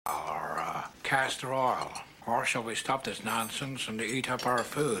castor oil? Or shall we stop this nonsense and eat up our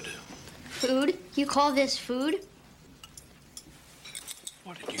food? Food? You call this food?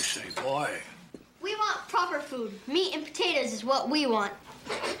 What did you say, boy? We want proper food. Meat and potatoes is what we want.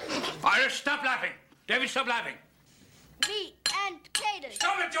 Iris, stop laughing. David, stop laughing. Meat and potatoes.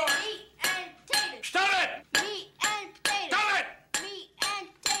 Stop it, George. Meat and potatoes. Stop it. Meat and potatoes. Stop it. Meat and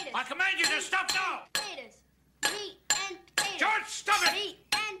potatoes. I command you to stop now. Potatoes. Meat and potatoes. George, stop it. Meat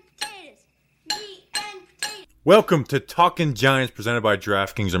and potatoes. Meat and potatoes. Welcome to Talking Giants, presented by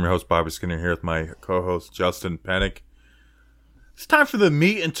DraftKings. I'm your host, Bobby Skinner, here with my co-host, Justin Panic. It's time for the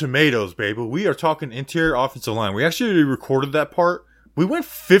meat and tomatoes, baby. We are talking interior offensive line. We actually recorded that part. We went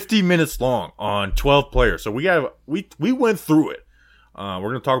 50 minutes long on 12 players, so we went through it. We're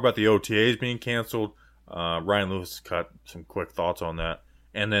going to talk about the OTAs being canceled. Ryan Lewis cut some quick thoughts on that.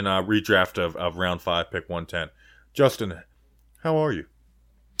 And then redraft of round 5, pick 110. Justin, how are you?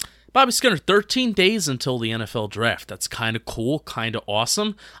 Bobby Skinner, 13 days until the NFL draft. That's kind of cool, kind of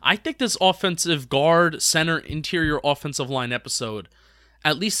awesome. I think this offensive guard, center, interior offensive line episode,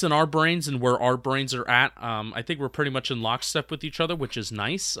 at least in our brains and where our brains are at, I think we're pretty much in lockstep with each other, which is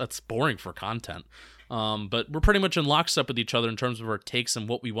nice. That's boring for content. But we're pretty much in lockstep with each other in terms of our takes and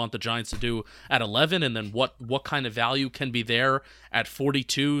what we want the Giants to do at 11, and then what kind of value can be there at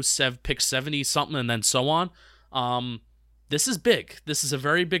 42, pick 70 something, and then so on. This is big. This is a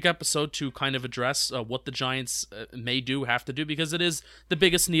very big episode to kind of address what the Giants have to do, because it is the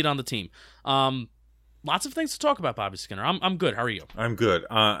biggest need on the team. Lots of things to talk about, Bobby Skinner. I'm good. How are you? I'm good.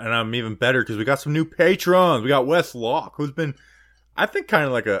 And I'm even better because we got some new patrons. We got Wes Locke, who's been, I think, kind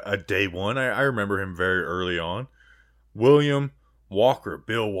of like a day one. I remember him very early on. William Walker,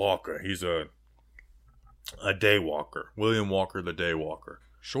 Bill Walker. He's a day walker. William Walker, the day walker.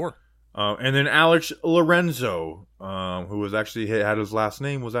 Sure. And then Alex Lorenzo, who was actually had his last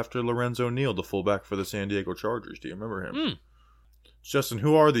name was after Lorenzo Neal, the fullback for the San Diego Chargers. Do you remember him? Justin,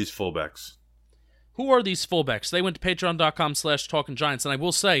 who are these fullbacks? Who are these fullbacks? They went to patreon.com/talkinggiants. And I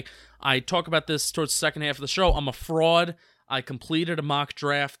will say, I talk about this towards the second half of the show. I'm a fraud. I completed a mock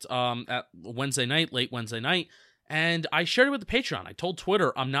draft at Wednesday night, late Wednesday night, and I shared it with the Patreon. I told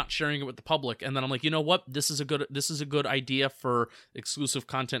Twitter I'm not sharing it with the public, and then I'm like, you know what? This is a good idea for exclusive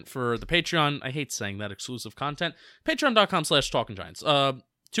content for the Patreon. I hate saying that, exclusive content. Patreon.com/talkinggiants.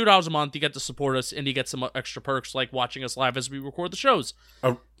 $2 a month, you get to support us, and you get some extra perks like watching us live as we record the shows.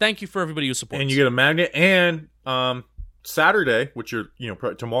 Thank you for everybody who supports. And you get a magnet. And Saturday, which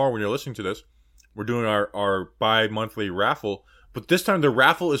tomorrow when you're listening to this, we're doing our bi-monthly raffle. But this time the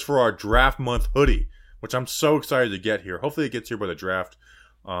raffle is for our draft month hoodie, which I'm so excited to get here. Hopefully it gets here by the draft.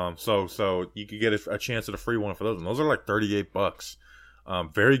 So you could get a chance at a free one for those. And those are like $38.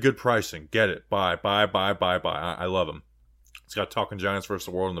 Very good pricing. Get it. Buy. I love them. It's got Talking Giants versus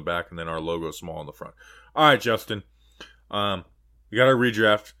the World in the back, and then our logo small in the front. All right, Justin. We got our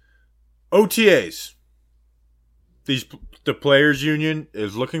redraft. OTAs. The Players Union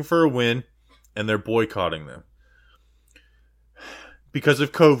is looking for a win, and they're boycotting them because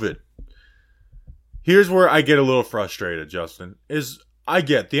of COVID. Here's where I get a little frustrated, Justin. I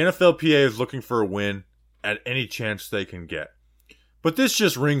get the NFLPA is looking for a win at any chance they can get. But this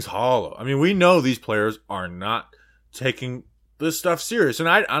just rings hollow. I mean, we know these players are not taking this stuff serious, and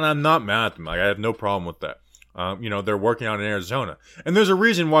I'm not mad at them. Like, I have no problem with that. They're working out in Arizona, and there's a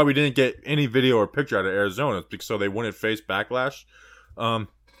reason why we didn't get any video or picture out of Arizona. It's because so they wouldn't face backlash.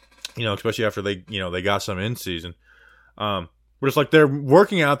 Especially after they got some in season. But it's like they're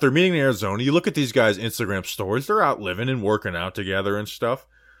working out, they're meeting in Arizona. You look at these guys' Instagram stories, they're out living and working out together and stuff.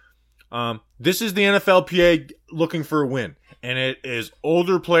 This is the NFLPA looking for a win, and it is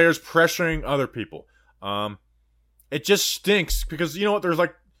older players pressuring other people. It just stinks because you know what?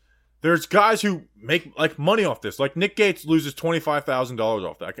 There's guys who make like money off this. Like Nick Gates loses $25,000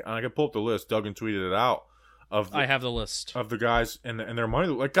 off that. I can pull up the list. Duggan tweeted it out. I have the list of the guys and their money.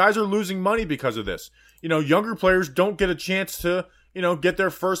 Like guys are losing money because of this. Younger players don't get a chance to get their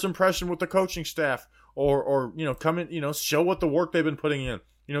first impression with the coaching staff or come in show what the work they've been putting in.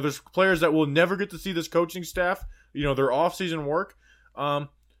 There's players that will never get to see this coaching staff. Their off-season work.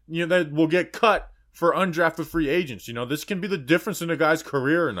 That will get cut for undrafted free agents. This can be the difference in a guy's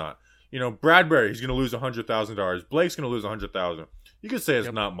career or not. Bradbury, he's going to lose $100,000. Blake's going to lose $100,000. You could say it's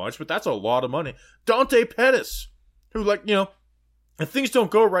not much, but that's a lot of money. Dante Pettis, who if things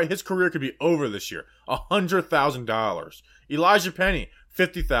don't go right, his career could be over this year. $100,000. Elijah Penny,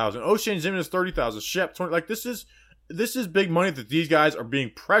 $50,000. O'Shane Zimmons, $30,000. Shep, $20,000. This is big money that these guys are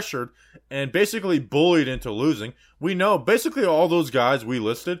being pressured and basically bullied into losing. We know basically all those guys we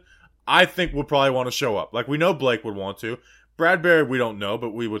listed, I think would probably want to show up. Like we know Blake would want to. Bradbury, we don't know,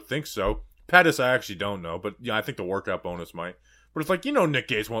 but we would think so. Pettis, I actually don't know, but yeah, I think the workout bonus might. But it's like, Nick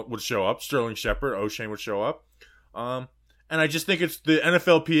Gates would show up, Sterling Shepard, O'Shane would show up. And I just think it's the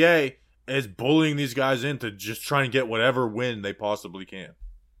NFLPA is bullying these guys into just trying to get whatever win they possibly can.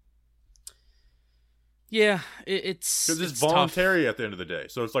 Yeah, it's because it's voluntary tough. at the end of the day.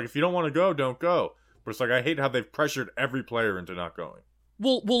 So it's like, if you don't want to go, don't go. But it's like, I hate how they've pressured every player into not going.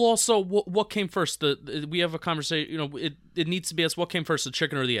 Well, also, what came first? We have a conversation. It needs to be asked: what came first, the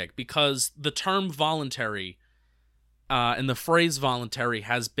chicken or the egg? Because the term voluntary, and the phrase voluntary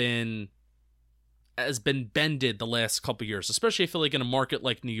has been bended the last couple years, especially I feel like in a market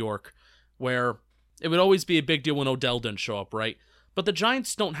like New York, where it would always be a big deal when Odell didn't show up, right? But the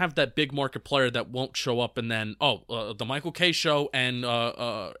Giants don't have that big market player that won't show up, and then, the Michael Kay show and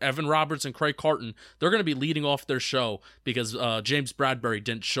Evan Roberts and Craig Carton, they're going to be leading off their show because James Bradbury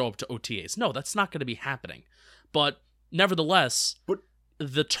didn't show up to OTAs. No, that's not going to be happening. But nevertheless,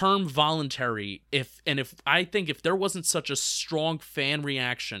 the term voluntary, if there wasn't such a strong fan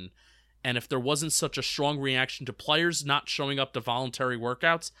reaction, and if there wasn't such a strong reaction to players not showing up to voluntary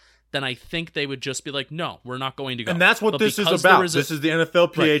workouts, then I think they would just be like, no, we're not going to go. And that's what this is about. This is the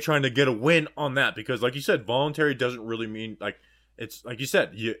NFLPA trying to get a win on that, because like you said, voluntary doesn't really mean, like, it's like you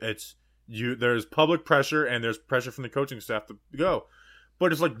said, there's public pressure and there's pressure from the coaching staff to go.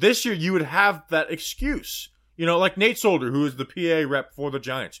 But it's like this year you would have that excuse. Like Nate Solder, who is the PA rep for the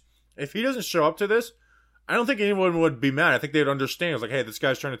Giants. If he doesn't show up to this, I don't think anyone would be mad. I think they'd understand. It's like, hey, this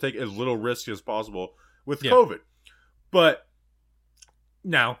guy's trying to take as little risk as possible with COVID. But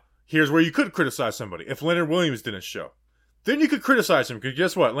now, here's where you could criticize somebody. If Leonard Williams didn't show, then you could criticize him. Because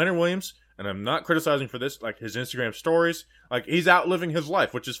guess what? Leonard Williams, and I'm not criticizing for this, like his Instagram stories, like he's out living his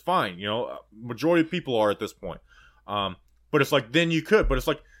life, which is fine. Majority of people are at this point. But it's like, then you could. But it's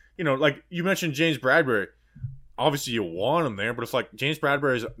like, like you mentioned James Bradbury. Obviously, you want him there, but it's like James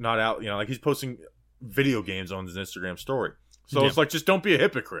Bradbury's not out. Like he's posting video games on his Instagram story. So it's like, just don't be a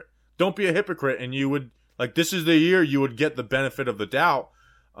hypocrite. Don't be a hypocrite, and you would, like, this is the year you would get the benefit of the doubt.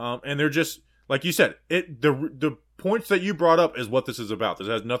 And they're just, like you said, the points that you brought up is what this is about. This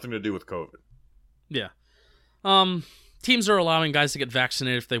has nothing to do with COVID. Yeah. Teams are allowing guys to get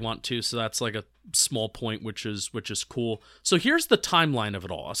vaccinated if they want to, so that's like a small point, which is cool. So here's the timeline of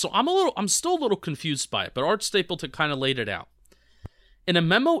it all. So I'm still a little confused by it, but Art Stapleton kind of laid it out. In a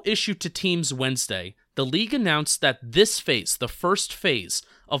memo issued to teams Wednesday, the league announced that this phase, the first phase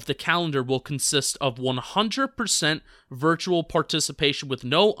of the calendar, will consist of 100% virtual participation with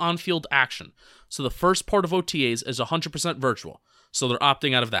no on-field action. So the first part of OTAs is 100% virtual. So they're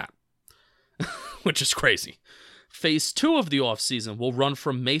opting out of that, which is crazy. Phase 2 of the offseason will run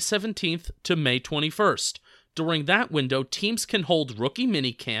from May 17th to May 21st. During that window, teams can hold rookie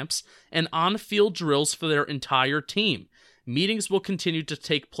mini camps and on-field drills for their entire team. Meetings will continue to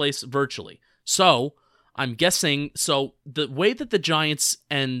take place virtually. So, I'm guessing, the way that the Giants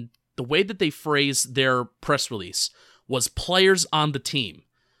and the way that they phrased their press release was players on the team.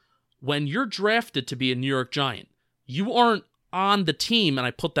 When you're drafted to be a New York Giant, you aren't on the team, and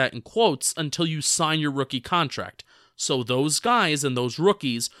I put that in quotes, until you sign your rookie contract. So those guys and those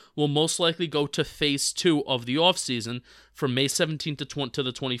rookies will most likely go to phase 2 of the offseason from May 17th to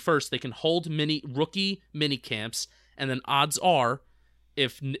the 21st. They can hold rookie mini camps, and then odds are,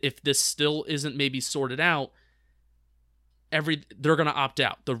 if this still isn't maybe sorted out, they're going to opt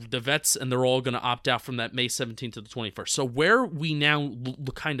out. The vets, and they're all going to opt out from that May 17th to the 21st. So where we now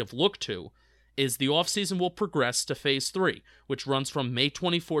kind of look to is the offseason will progress to phase 3, which runs from May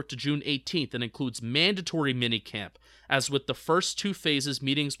 24th to June 18th and includes mandatory minicamp. As with the first 2 phases,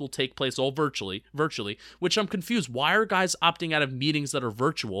 meetings will take place all virtually, which I'm confused. Why are guys opting out of meetings that are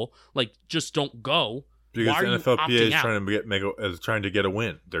virtual? Like, just don't go. Because the NFLPA is trying to get a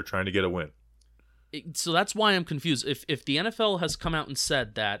win. They're trying to get a win. So that's why I'm confused. If the NFL has come out and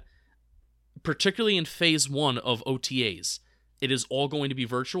said that, particularly in phase 1 of OTAs, it is all going to be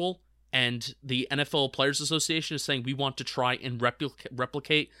virtual, and the NFL Players Association is saying we want to try and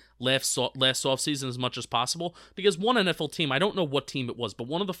replicate last offseason as much as possible, because one NFL team, I don't know what team it was, but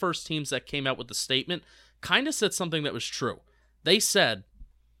one of the first teams that came out with the statement kind of said something that was true. They said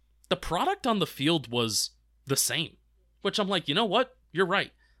the product on the field was the same, which I'm like, you know what? You're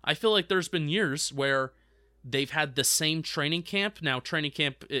right. I feel like there's been years where they've had the same training camp. Now, training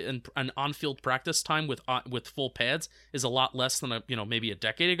camp and on-field practice time with full pads is a lot less than maybe a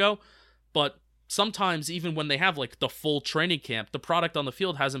decade ago. But sometimes, even when they have like the full training camp, the product on the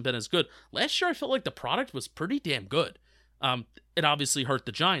field hasn't been as good. Last year, I felt like the product was pretty damn good. It obviously hurt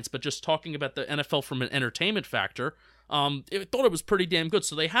the Giants, but just talking about the NFL from an entertainment factor, I thought it was pretty damn good.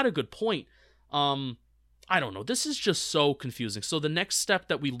 So they had a good point. I'm I don't know. This is just so confusing. So the next step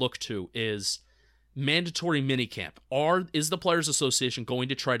that we look to is mandatory minicamp. Is the Players Association going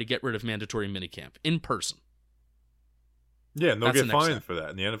to try to get rid of mandatory minicamp in person? Yeah, and they'll get fined for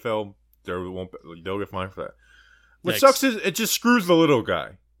that. In the NFL, they'll get fined for that. What Yikes. Sucks is it just screws the little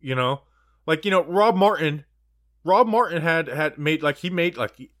guy, you know? Like, you know, Rob Martin had made he's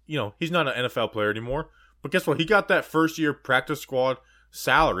not an NFL player anymore. But guess what? He got that first year practice squad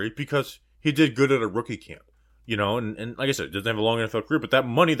salary because he did good at a rookie camp. You know, and like I said, doesn't have a long NFL career, but that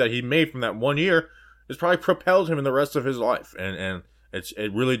money that he made from that 1 year has probably propelled him in the rest of his life. And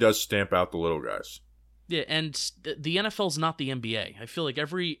it really does stamp out the little guys. Yeah, and the NFL's not the NBA. I feel like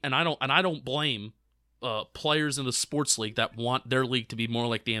I don't blame players in the sports league that want their league to be more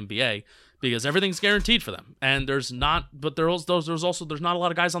like the NBA because everything's guaranteed for them. And there's not a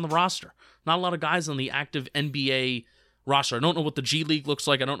lot of guys on the roster. Not a lot of guys on the active NBA roster. I don't know what the G League looks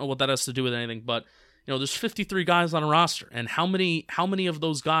like. I don't know what that has to do with anything, but you know, there's 53 guys on a roster. And how many of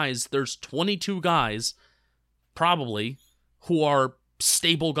those guys, there's 22 guys probably who are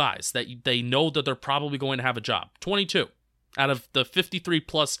stable guys that they know that they're probably going to have a job. 22 out of the 53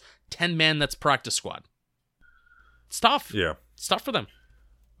 plus 10 man that's practice squad. It's tough. Yeah. It's tough for them.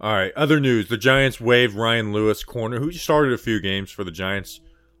 All right. Other news. The Giants waived Ryan Lewis, corner, who started a few games for the Giants.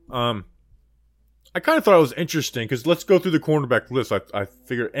 I kind of thought it was interesting because let's go through the cornerback list. I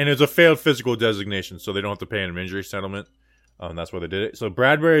figured, and it's a failed physical designation, so they don't have to pay an injury settlement. That's why they did it. So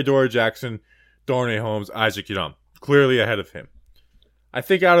Bradbury, Adoree Jackson, Darnay Holmes, Isaac Yiadom, clearly ahead of him. I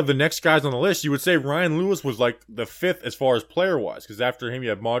think out of the next guys on the list, you would say Ryan Lewis was like the fifth as far as player-wise, because after him you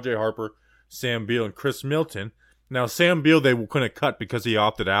have Maude Harper, Sam Beal, and Chris Milton. Now, Sam Beal they couldn't cut because he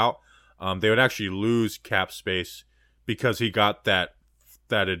opted out. They would actually lose cap space because he got that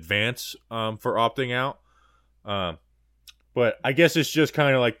advance for opting out. But I guess it's just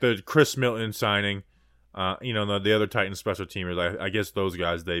kind of like the Chris Milton signing. The other Titans special teamers, I guess those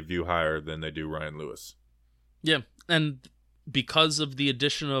guys they view higher than they do Ryan Lewis. Yeah, and because of the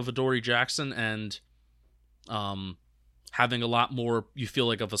addition of Adoree Jackson and having a lot more, you feel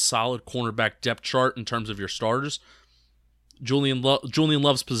like, of a solid cornerback depth chart in terms of your starters, Julian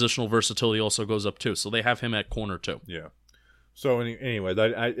Love's positional versatility also goes up too. So they have him at corner too. Yeah. So anyways,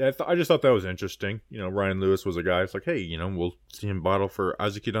 I just thought that was interesting. You know, Ryan Lewis was a guy. It's like, hey, you know, we'll see him battle for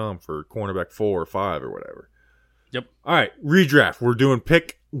Isaac Yiadom for cornerback 4 or 5 or whatever. Yep. All right, redraft. We're doing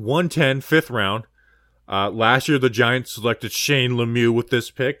pick 110, 5th round. Last year, the Giants selected Shane Lemieux with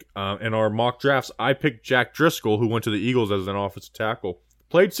this pick. In our mock drafts, I picked Jack Driscoll, who went to the Eagles as an offensive tackle.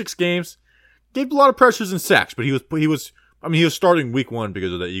 Played 6 games, gave a lot of pressures and sacks, but he was starting week 1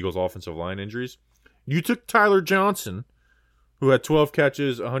 because of the Eagles' offensive line injuries. You took Tyler Johnson, who had 12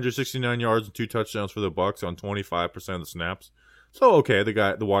 catches, 169 yards, and 2 touchdowns for the Bucs on 25% of the snaps. So, okay,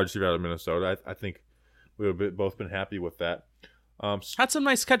 the wide receiver out of Minnesota. I think we've both been happy with that. Had some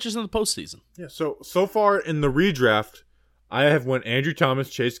nice catches in the postseason. Yeah, so far in the redraft, I have went Andrew Thomas,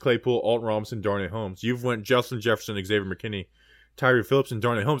 Chase Claypool, Alton Robinson, Darnay Holmes. You've went Justin Jefferson, Xavier McKinney, Tyree Phillips, and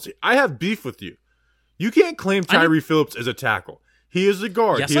Darnay Holmes. I have beef with you. You can't claim Tyree Phillips as a tackle. He is a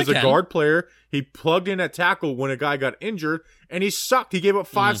guard. Yes, he is I a can. guard player. He plugged in at tackle when a guy got injured, and he sucked. He gave up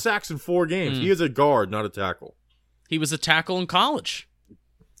 5 sacks in 4 games. He is a guard, not a tackle. He was a tackle in college.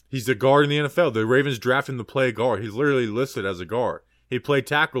 He's a guard in the NFL. The Ravens drafted him to play guard. He's literally listed as a guard. He played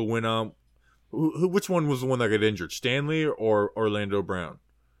tackle when which one was the one that got injured? Stanley or Orlando Brown?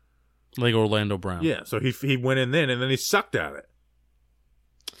 Like Orlando Brown. Yeah, so he went in then, and then he sucked at it.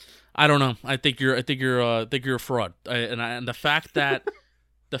 I don't know. I think you're a fraud. And the fact that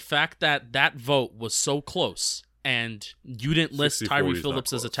that vote was so close and you didn't list Tyree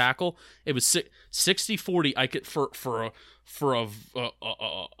Phillips as a tackle, it was 60-40. I could for a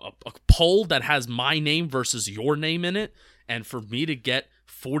poll that has my name versus your name in it, and for me to get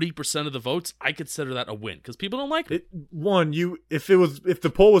 40% of the votes, I consider that a win because people don't like it. If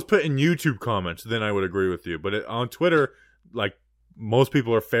the poll was put in YouTube comments, then I would agree with you. But on Twitter, like, most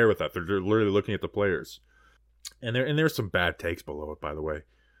people are fair with that. They're literally looking at the players, and there's some bad takes below it, by the way.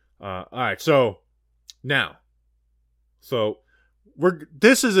 All right, so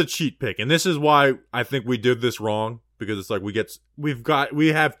this is a cheat pick, and this is why I think we did this wrong, because it's like we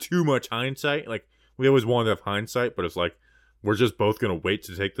have too much hindsight. Like, we always want to have hindsight, but it's like we're just both gonna wait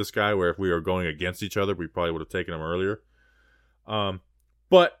to take this guy. Where if we were going against each other, we probably would have taken him earlier.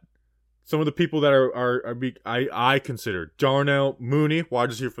 But some of the people that I consider Darnell Mooney, wide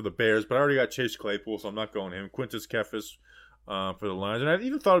receiver for the Bears, but I already got Chase Claypool, so I'm not going him. Quintus Cephas for the Lions, and I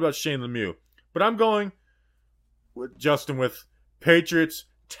even thought about Shane Lemieux, but I'm going with Justin with Patriots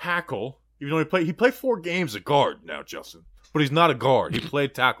tackle. Even though he played 4 games at guard now, Justin, but he's not a guard. He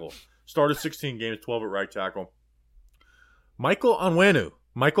played tackle. Started 16 games, 12 at right tackle. Michael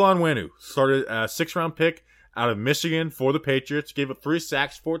Onwenu started a 6th-round pick out of Michigan for the Patriots. Gave up 3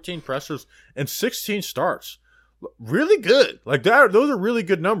 sacks, 14 pressures, and 16 starts. Really good. Like that. Those are really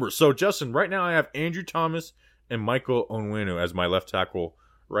good numbers. So, Justin, right now I have Andrew Thomas and Michael Onwenu as my left tackle,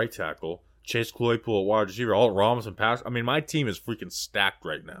 right tackle. Chase Claypool, wide receiver, all Robinson pass. I mean, my team is freaking stacked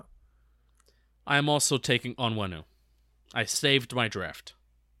right now. I am also taking Onwenu. I saved my draft.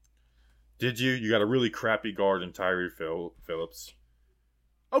 Did you? You got a really crappy guard in Tyree Phillips.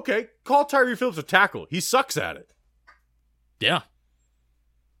 Okay, call Tyree Phillips a tackle. He sucks at it. Yeah.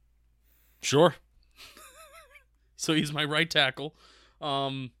 Sure. So he's my right tackle.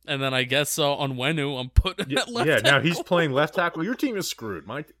 And then I guess Onwenu, I'm putting at left tackle. Yeah, now he's playing left tackle. Your team is screwed.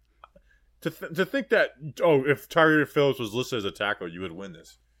 To think that, if Tyree Phillips was listed as a tackle, you would win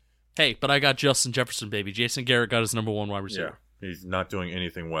this. Hey, but I got Justin Jefferson, baby. Jason Garrett got his number 1 wide receiver. Yeah, he's not doing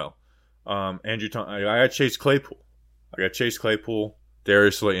anything well. Andrew Thomas, I got Chase Claypool.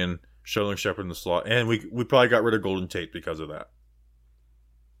 Darius Slayton, Sterling Shepard in the slot, and we probably got rid of Golden Tate because of that.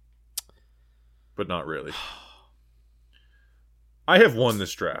 But not really. I have won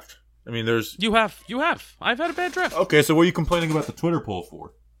this draft. I mean, there's... You have. I've had a bad draft. Okay, so what are you complaining about the Twitter poll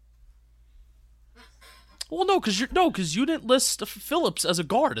for? Well, no, because you didn't list Phillips as a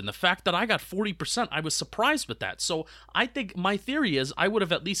guard, and the fact that I got 40%, I was surprised with that. So I think my theory is I would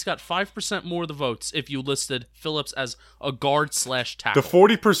have at least got 5% more of the votes if you listed Phillips as a guard/tackle. The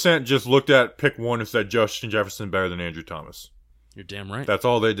 40% just looked at pick 1 and said Justin Jefferson better than Andrew Thomas. You're damn right. That's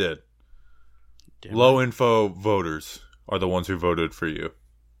all they did. Low info voters are the ones who voted for you.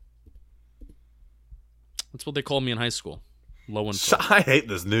 That's what they called me in high school. Low info. I hate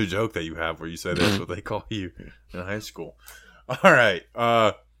this new joke that you have where you say that's what they call you in high school. All right.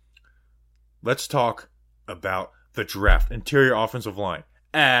 Let's talk about the draft. Interior offensive line.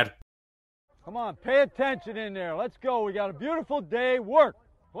 Add. Come on, pay attention in there. Let's go. We got a beautiful day. Work.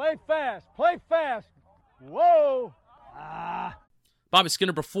 Play fast. Play fast. Whoa. Bobby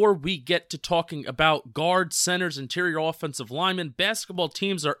Skinner, before we get to talking about guards, centers, interior offensive linemen, basketball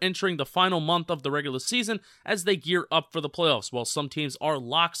teams are entering the final month of the regular season as they gear up for the playoffs. While some teams are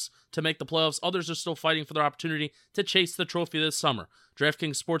locks to make the playoffs, others are still fighting for their opportunity to chase the trophy this summer.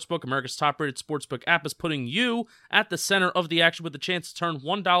 DraftKings Sportsbook, America's top-rated sportsbook app, is putting you at the center of the action with the chance to turn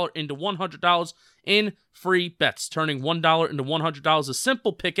 $1 into $100 in free bets. Turning $1 into $100 is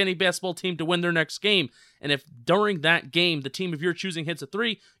simple. Pick any basketball team to win their next game. And if during that game the team of your choosing hits a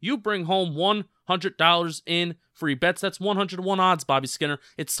 3, you bring home $100 in free bets. That's 100-1 odds, Bobby Skinner.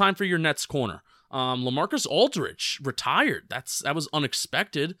 It's time for your Nets Corner. LaMarcus Aldridge retired. That was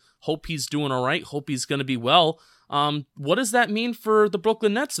unexpected. Hope he's doing all right. Hope he's going to be well. What does that mean for the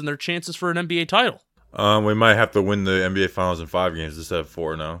Brooklyn Nets and their chances for an NBA title? We might have to win the NBA Finals in 5 games instead of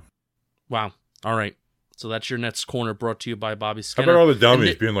 4 now. Wow. All right. So that's your Nets Corner brought to you by Bobby Skinner. How about all the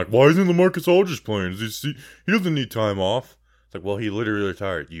dummies being like, why isn't LaMarcus Aldridge playing? He doesn't need time off. It's like, well, he literally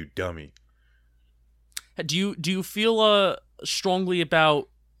retired, you dummy. Do you feel strongly about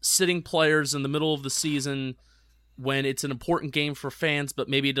sitting players in the middle of the season when it's an important game for fans, but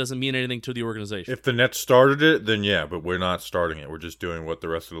maybe it doesn't mean anything to the organization? If the Nets started it, then yeah, but we're not starting it. We're just doing what the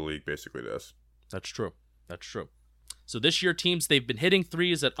rest of the league basically does. That's true. So this year, teams, they've been hitting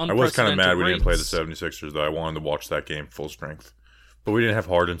threes at unprecedented I was kind of mad we rates. didn't play the 76ers, though. I wanted to watch that game full strength. But we didn't have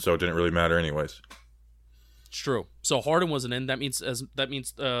Harden, so it didn't really matter anyways. It's true. So Harden wasn't in. That means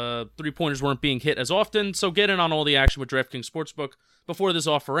three-pointers weren't being hit as often. So get in on all the action with DraftKings Sportsbook. Before this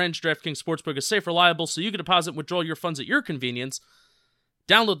offer ends, DraftKings Sportsbook is safe, reliable, so you can deposit and withdraw your funds at your convenience.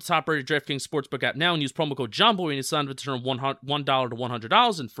 Download the top-rated DraftKings Sportsbook app now and use promo code JOHNBOY and you sign up to turn $1 to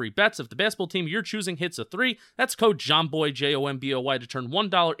 $100 in free bets. If the basketball team you're choosing hits a 3, that's code JOHNBOY, JOMBOY, to turn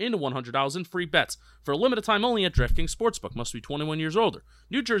 $1 into $100 in free bets. For a limited time only at DraftKings Sportsbook. Must be 21 years or older.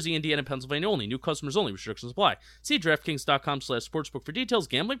 New Jersey, Indiana, and Pennsylvania only. New customers only. Restrictions apply. See DraftKings.com/sportsbook for details.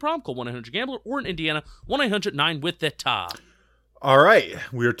 Gambling problem? Call 1-800-GAMBLER or in Indiana, 1-800-9-WITH-IT. All right.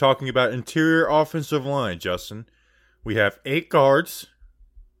 We are talking about interior offensive line, Justin. We have 8 guards.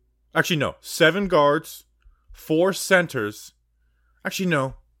 Actually, no. 7 guards, 4 centers. Actually,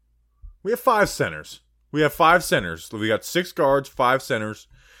 no. We have 5 centers. We got 6 guards, 5 centers.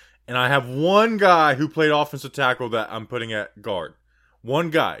 And I have one guy who played offensive tackle that I'm putting at guard. One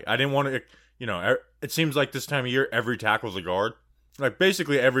guy. I didn't want to, it seems like this time of year, every tackle's a guard. Like,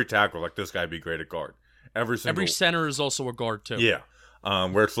 basically every tackle, like, this guy would be great at guard. Every center is also a guard, too. Yeah.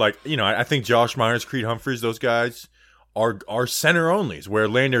 Where it's like, I think Josh Myers, Creed Humphreys, those guys are center onlys, where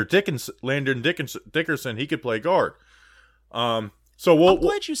Landon Dickerson, he could play guard. I'm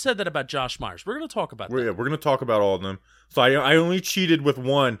glad you said that about Josh Myers. We're going to talk about that. Yeah, we're going to talk about all of them. So I only cheated with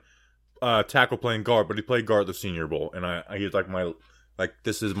one tackle playing guard, but he played guard at the Senior Bowl, and he's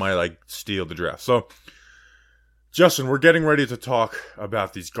this is my steal of the draft. So, Justin, we're getting ready to talk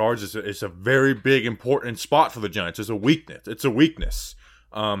about these guards. It's a very big, important spot for the Giants. It's a weakness.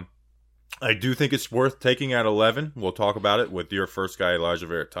 I do think it's worth taking at 11. We'll talk about it with your first guy, Alijah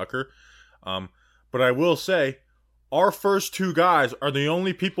Vera-Tucker. But I will say, our first two guys are the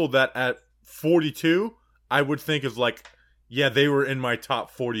only people that at 42, I would think is they were in my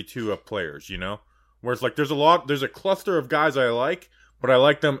top 42 of players, Where it's there's a cluster of guys I like, but I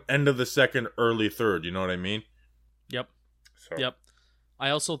like them end of the second, early third, you know what I mean? Yep. So. Yep. I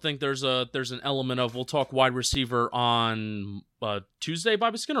also think there's an element of, we'll talk wide receiver on Tuesday,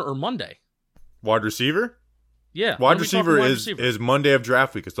 Bobby Skinner, or Monday. Wide receiver? Yeah. Wide receiver is Monday of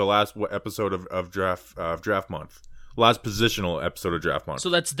draft week. It's the last episode of draft month. Last positional episode of draft month. So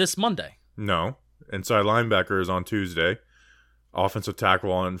that's this Monday. No. Inside linebacker is on Tuesday. Offensive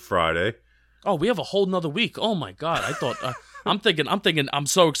tackle on Friday. Oh, we have a whole nother week. Oh my God. I thought I'm thinking I'm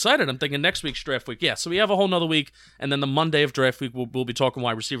so excited. I'm thinking next week's draft week. Yeah, so we have a whole nother week, and then the Monday of draft week we'll be talking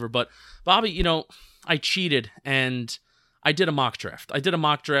wide receiver. But Bobby, I cheated and I did a mock draft. I did a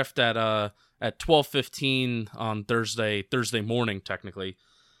mock draft at 12:15 on Thursday morning, technically.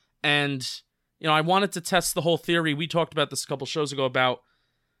 And, I wanted to test the whole theory. We talked about this a couple shows ago about,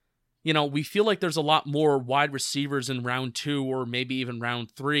 we feel like there's a lot more wide receivers in round 2 or maybe even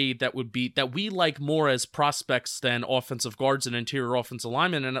round 3 that we like more as prospects than offensive guards and interior offensive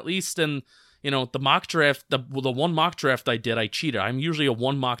linemen. And at least in, the mock draft, the one mock draft I did, I cheated. I'm usually a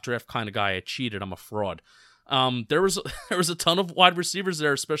one mock draft kind of guy. I cheated. I'm a fraud. There was a ton of wide receivers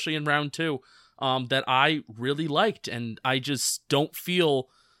there, especially in round 2, that I really liked, and I just don't feel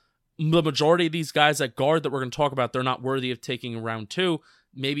the majority of these guys at guard that we're going to talk about, they're not worthy of taking in round 2.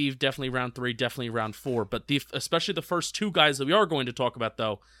 Maybe definitely round 3, definitely round 4, but especially the first two guys that we are going to talk about,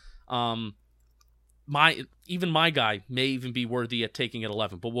 though, my guy may even be worthy at taking at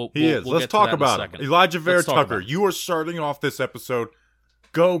 11. But we'll Let's talk about him. Alijah Vera-Tucker. You are starting off this episode.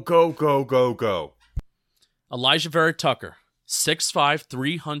 Go, go, go, go, go. Alijah Vera-Tucker, 6'5",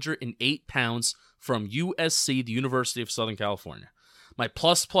 308 pounds, from USC, the University of Southern California. My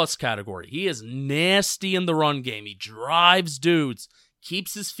plus category. He is nasty in the run game. He drives dudes,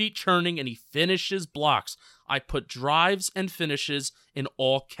 keeps his feet churning, and he finishes blocks. I put drives and finishes in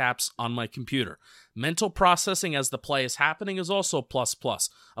all caps on my computer. Mental processing as the play is happening is also plus.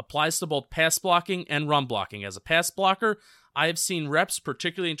 Applies to both pass blocking and run blocking. As a pass blocker, I have seen reps,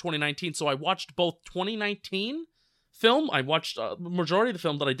 particularly in 2019. So I watched both 2019 film. I watched majority of the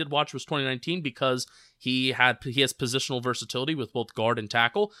film that I did watch was 2019 because he has positional versatility with both guard and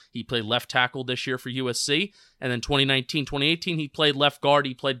tackle. He played left tackle this year for USC, and then 2018 he played left guard.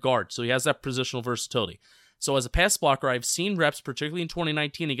 He played guard, so he has that positional versatility. So as a pass blocker, I've seen reps, particularly in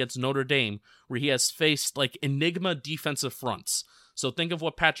 2019 against Notre Dame, where he has faced enigma defensive fronts. So think of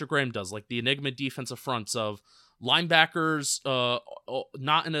what Patrick Graham does, the enigma defensive fronts of linebackers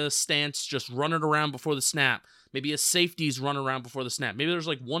not in a stance, just running around before the snap. Maybe a safeties run around before the snap. Maybe there's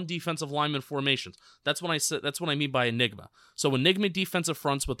one defensive lineman formations. That's what I mean by enigma. So enigma defensive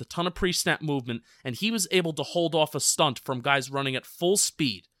fronts with a ton of pre-snap movement, and he was able to hold off a stunt from guys running at full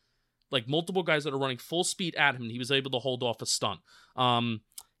speed. Multiple guys that are running full speed at him, and he was able to hold off a stunt.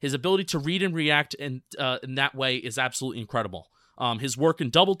 His ability to read and react in that way is absolutely incredible. His work in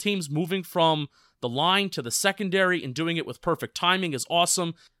double teams, moving from the line to the secondary and doing it with perfect timing is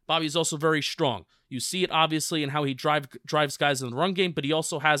awesome. Bobby's also very strong. You see it obviously in how he drives guys in the run game, but he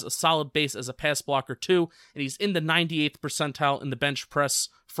also has a solid base as a pass blocker too, and he's in the 98th percentile in the bench press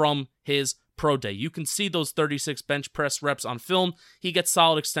from his pro day. You can see those 36 bench press reps on film. He gets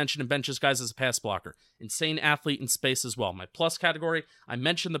solid extension and benches guys as a pass blocker. Insane athlete in space as well. My plus category, I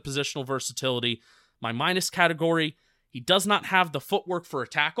mentioned the positional versatility. My minus category, he does not have the footwork for a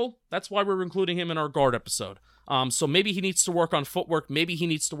tackle. That's why we're including him in our guard episode. So maybe he needs to work on footwork. Maybe he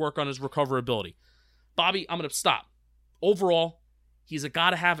needs to work on his recoverability. Bobby, I'm going to stop. Overall, he's a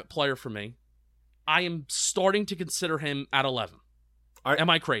gotta-have-it player for me. I am starting to consider him at 11. Am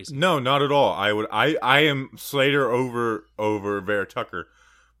I crazy? No, not at all. I am Slater over Vera-Tucker,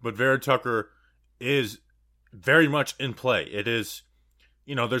 but Vera-Tucker is very much in play. It is,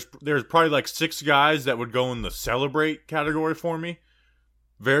 there's probably 6 guys that would go in the celebrate category for me.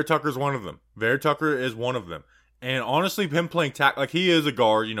 Vera-Tucker's one of them. Vera-Tucker is one of them. And honestly, him playing tackle, he is a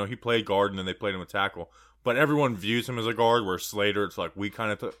guard. He played guard and then they played him a tackle. But everyone views him as a guard, where Slater, it's we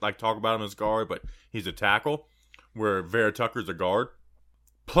kind of talk about him as guard, but he's a tackle, where Vera-Tucker's a guard.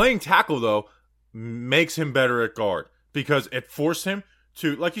 Playing tackle, though, makes him better at guard because it forced him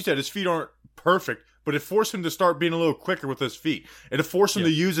to, like you said, his feet aren't perfect, but it forced him to start being a little quicker with his feet. It forced him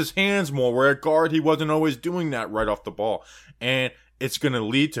to use his hands more, where at guard, he wasn't always doing that right off the ball. And it's going to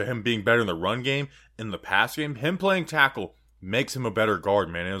lead to him being better in the run game, in the pass game. Him playing tackle makes him a better guard,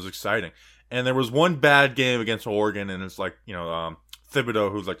 man. It was exciting. And there was one bad game against Oregon, and it's like,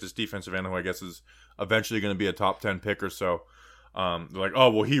 Thibodeau, who's like this defensive end who I guess is eventually going to be a top 10 pick or so. They're like,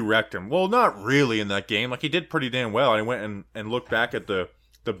 oh, well, he wrecked him. Well, not really in that game. Like, he did pretty damn well. I went and looked back at the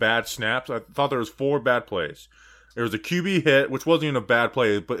bad snaps. I thought there was 4 bad plays. There was a QB hit, which wasn't even a bad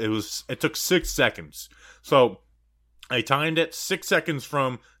play, but it took 6 seconds. So I timed it 6 seconds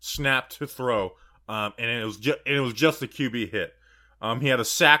from snap to throw, and it was just a QB hit. He had a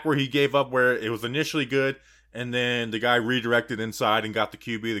sack where he gave up where it was initially good, and then the guy redirected inside and got the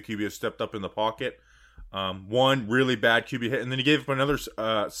QB. The QB stepped up in the pocket. One really bad QB hit, and then he gave up another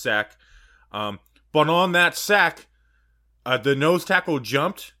sack. But on that sack, the nose tackle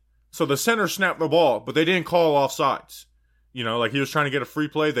jumped, so the center snapped the ball, but they didn't call offsides. Like he was trying to get a free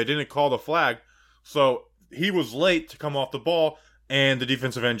play. They didn't call the flag, so he was late to come off the ball, and the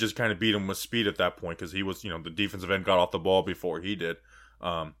defensive end just kind of beat him with speed at that point because he was, the defensive end got off the ball before he did.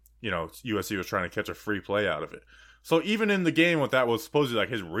 USC was trying to catch a free play out of it. So even in the game, what that was supposedly like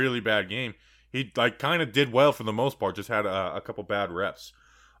his really bad game, he like kind of did well for the most part, just had a couple bad reps.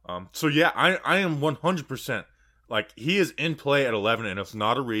 So yeah, I am 100%. Like, he is in play at 11, and it's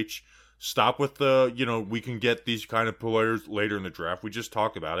not a reach. Stop with the, we can get these kind of players later in the draft. We just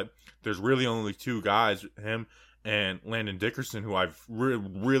talked about it. There's really only 2 guys, him and Landon Dickerson, who I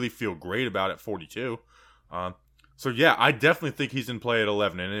really feel great about at 42. So yeah, I definitely think he's in play at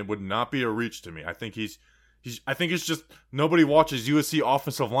 11, and it would not be a reach to me. I think I think it's just nobody watches USC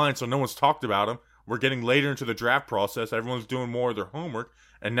offensive line, so no one's talked about him. We're getting later into the draft process. Everyone's doing more of their homework.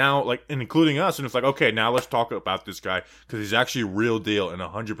 And now, and including us, and it's like, okay, now let's talk about this guy because he's actually a real deal and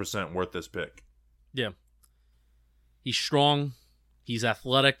 100% worth this pick. Yeah. He's strong. He's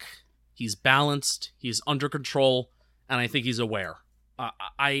athletic. He's balanced. He's under control. And I think he's aware.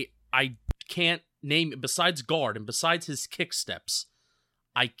 I can't name, besides guard and besides his kick steps,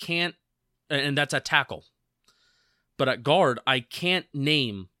 I can't, and that's at tackle. But at guard, I can't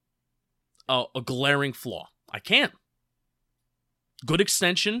name a glaring flaw. I can't. Good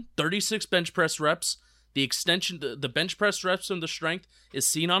extension, 36 bench press reps. The extension, the bench press reps and the strength is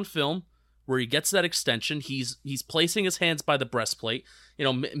seen on film where he gets that extension. He's placing his hands by the breastplate.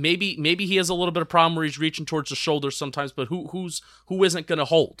 Maybe he has a little bit of problem where he's reaching towards the shoulder sometimes, but who isn't going to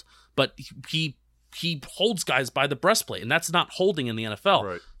hold? But he holds guys by the breastplate, and that's not holding in the NFL.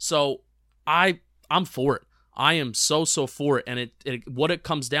 Right. So I'm for it. I am so for it. And what it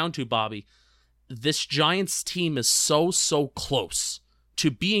comes down to, Bobby, this Giants team is so close to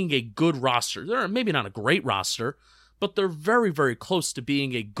being a good roster. They're maybe not a great roster, but they're very, very close to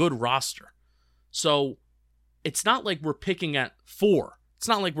being a good roster. So it's not like we're picking at 4. It's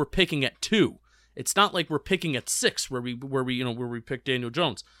not like we're picking at 2. It's not like we're picking at 6 where we picked Daniel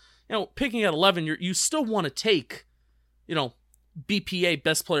Jones. Picking at 11, you still want to take, BPA,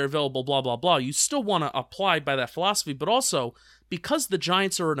 best player available, blah, blah, blah. You still want to apply by that philosophy, but also because the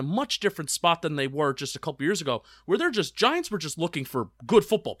Giants are in a much different spot than they were just a couple years ago, where Giants were just looking for good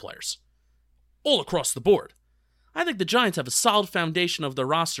football players all across the board. I think the Giants have a solid foundation of their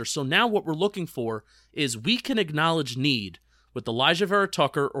roster, so now what we're looking for is we can acknowledge need with Alijah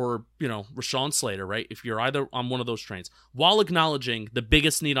Vera-Tucker or, Rashawn Slater, right? If you're either on one of those trains, while acknowledging the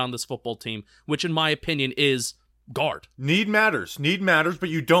biggest need on this football team, which in my opinion is guard. Need matters, but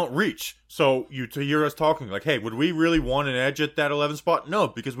you don't reach. So to hear us talking like, hey, would we really want an edge at that 11 spot? No,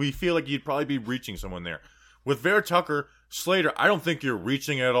 because we feel like you'd probably be reaching someone there. With Vera-Tucker, Slater, I don't think you're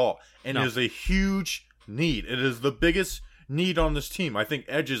reaching at all. And It is a huge need. It is the biggest need on this team. I think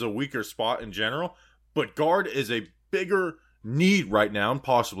edge is a weaker spot in general, but guard is a bigger need right now, and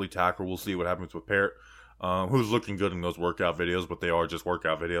possibly tackle. We'll see what happens with Parrott, who's looking good in those workout videos, but they are just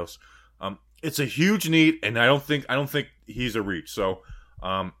workout videos. It's a huge need, and I don't think he's a reach. So,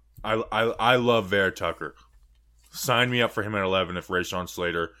 I love Vera-Tucker. Sign me up for him at 11 if Rashawn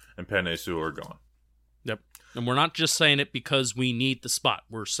Slater and Penei Sewell are gone. Yep, and we're not just saying it because we need the spot.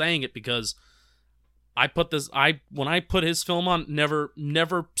 We're saying it because when I put his film on,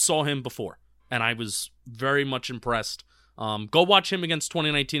 never saw him before, and I was very much impressed. Go watch him against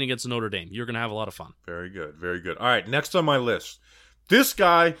 2019 against Notre Dame. You're gonna have a lot of fun. Very good, very good. All right, next on my list, this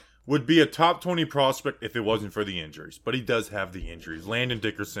guy would be a top 20 prospect if it wasn't for the injuries, but he does have the injuries. Landon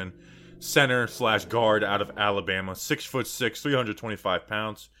Dickerson, center/guard out of Alabama, 6'6", 325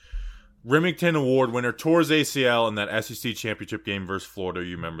 pounds. Remington Award winner, tore his ACL in that SEC championship game versus Florida.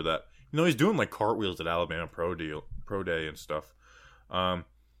 You remember that? He's doing like cartwheels at Alabama Pro Day and stuff.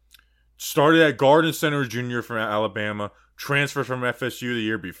 Started at guard and center junior from Alabama. Transferred from FSU the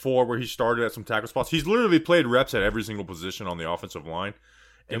year before, where he started at some tackle spots. He's literally played reps at every single position on the offensive line,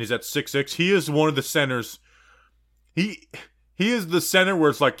 and he's at 6'6". He is one of the centers. He is the center where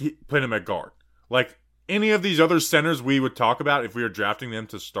it's like he played him at guard. Like any of these other centers we would talk about if we were drafting them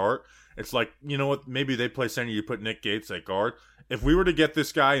to start, it's like, you know what, maybe they play center, you put Nick Gates at guard. If we were to get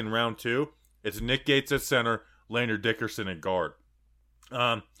this guy in round 2, it's Nick Gates at center, Landon Dickerson at guard.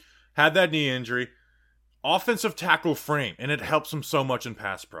 Had that knee injury. Offensive tackle frame, and it helps him so much in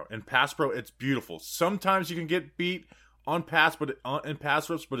pass pro. In pass pro, it's beautiful. Sometimes you can get beat on pass, in pass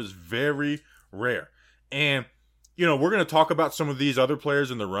reps, but it's very rare. And, you know, we're going to talk about some of these other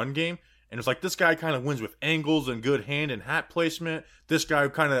players in the run game, and it's like this guy kind of wins with angles and good hand and hat placement. This guy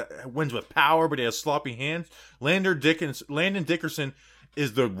kind of wins with power, but he has sloppy hands. Landon Dickerson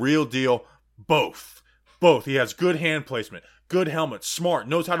is the real deal. Both. He has good hand placement. Good helmet, smart,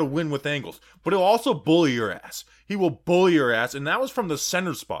 knows how to win with angles, but he'll also bully your ass. He will bully your ass, and that was from the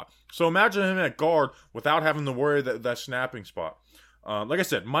center spot. So imagine him at guard without having to worry that snapping spot. Like I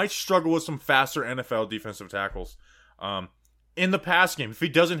said, might struggle with some faster NFL defensive tackles. In the pass game, if he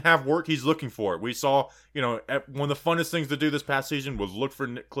doesn't have work, he's looking for it. We saw, you know, one of the funnest things to do this past season was look for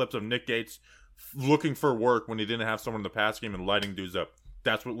clips of Nick Gates looking for work when he didn't have someone in the pass game and lighting dudes up.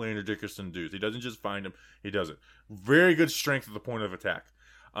 That's what Landon Dickerson does. He doesn't just find him. He does it. Very good strength at the point of attack.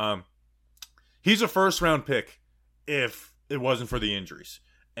 He's a first-round pick if it wasn't for the injuries.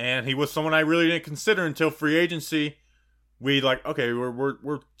 And he was someone I really didn't consider until free agency. We okay,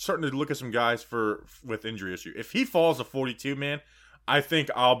 we're starting to look at some guys with injury issue. If he falls to 42, man, I think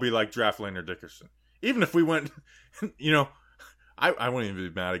I'll be like draft Landon Dickerson. Even if we went, you know, I wouldn't even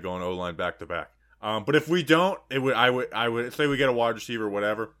be mad at going O-line back-to-back. But if we don't, I would say we get a wide receiver or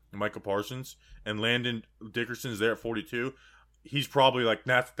whatever, Michael Parsons, and Landon Dickerson's there at 42. He's probably like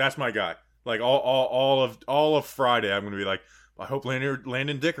that's my guy. Like all of Friday, I'm gonna be like, I hope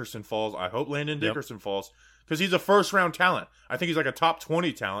Landon Dickerson falls. I hope Landon Dickerson falls because he's a first round talent. I think he's like a top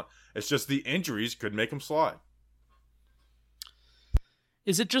 20 talent. It's just the injuries could make him slide.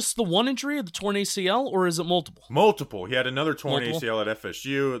 Is it just the one injury, the torn ACL, or is it multiple? Multiple. He had another torn ACL at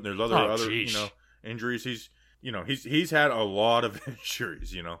FSU, and there's other geez. Injuries. He's had a lot of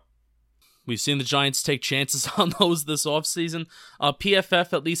injuries, you know. We've seen the Giants take chances on those this offseason.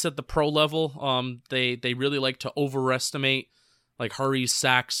 PFF, at least at the pro level, they really like to overestimate like hurries,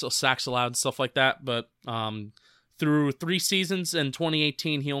 sacks allowed, and stuff like that. But through 3 seasons in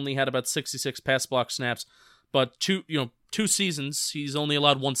 2018, he only had about 66 pass block snaps. But 2 seasons, he's only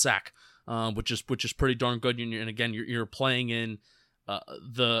allowed 1 sack, which is pretty darn good. And again, you're playing in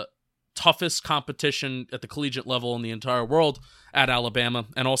the toughest competition at the collegiate level in the entire world at Alabama,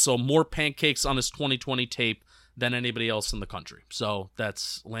 and also more pancakes on his 2020 tape than anybody else in the country. So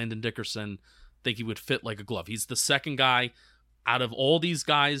that's Landon Dickerson. I think he would fit like a glove. He's the second guy out of all these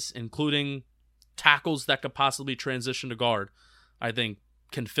guys, including tackles that could possibly transition to guard, I think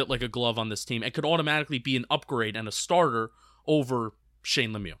can fit like a glove on this team. It could automatically be an upgrade and a starter over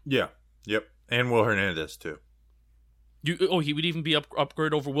Shane Lemieux. Yeah. Yep. And Will Hernandez too. He would even be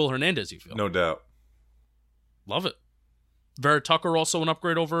upgrade over Will Hernandez, you feel? No doubt. Love it. Vera-Tucker also an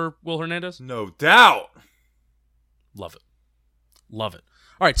upgrade over Will Hernandez? No doubt. Love it. Love it.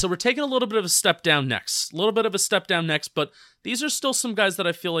 All right, so we're taking a little bit of a step down next. But these are still some guys that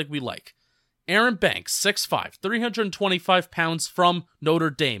I feel like we like. Aaron Banks, 6'5", 325 pounds from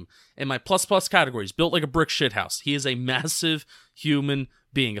Notre Dame. In my plus categories, built like a brick shithouse. He is a massive human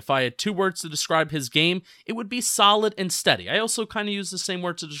being. If I had 2 words to describe his game, it would be solid and steady. I also kind of use the same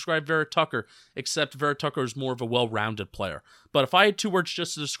word to describe Vera-Tucker, except Vera-Tucker is more of a well-rounded player. But if I had 2 words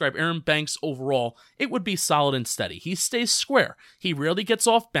just to describe Aaron Banks overall, it would be solid and steady. He stays square. He rarely gets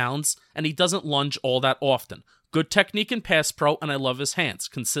off bounds, and he doesn't lunge all that often. Good technique in pass pro, and I love his hands.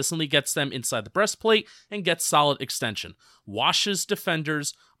 Consistently gets them inside the breastplate and gets solid extension. Washes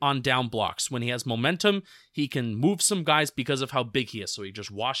defenders on down blocks. When he has momentum, he can move some guys because of how big he is. So he just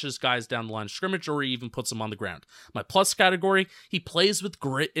washes guys down the line of scrimmage, or he even puts them on the ground. My plus category, he plays with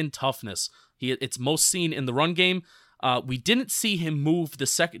grit and toughness. It's most seen in the run game. We didn't see him move to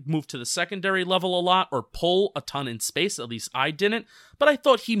the secondary level a lot or pull a ton in space. At least I didn't. But I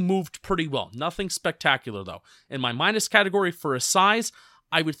thought he moved pretty well. Nothing spectacular, though. In my minus category for his size,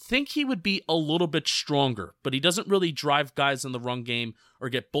 I would think he would be a little bit stronger. But he doesn't really drive guys in the run game or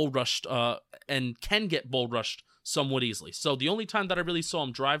get bull rushed and can get bull rushed somewhat easily. So the only time that I really saw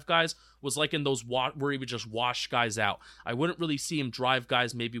him drive guys was like in those where he would just wash guys out. I wouldn't really see him drive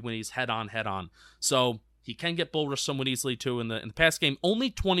guys maybe when he's head on. So He can get bull rush somewhat easily too in the pass game. Only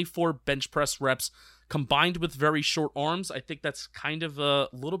 24 bench press reps combined with very short arms. I think that's kind of a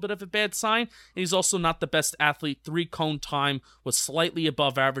little bit of a bad sign. And he's also not the best athlete. 3-cone time was slightly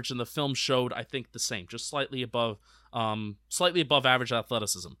above average, and the film showed, I think, the same, just slightly above average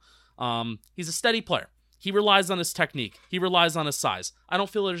athleticism. He's a steady player. He relies on his technique. He relies on his size. I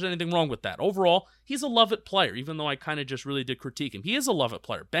don't feel there's anything wrong with that. Overall, he's a love-it player, even though I kind of just really did critique him. He is a love-it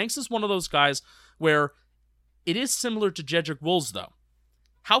player. Banks is one of those guys where it is similar to Jedrick Wills, though.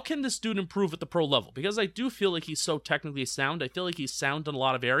 How can this dude improve at the pro level? Because I do feel like he's so technically sound. I feel like he's sound in a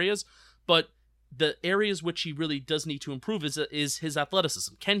lot of areas, but the areas which he really does need to improve is his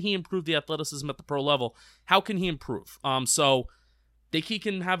athleticism. Can he improve the athleticism at the pro level? How can he improve? So think he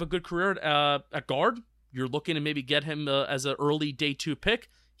can have a good career at guard. You're looking to maybe get him as an early day 2 pick.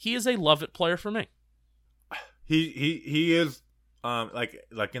 He is a love-it player for me. He is like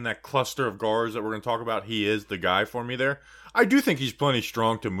in that cluster of guards that we're going to talk about. He is the guy for me there. I do think he's plenty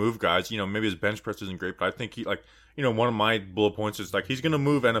strong to move guys. Maybe his bench press isn't great, but I think he one of my bullet points is he's going to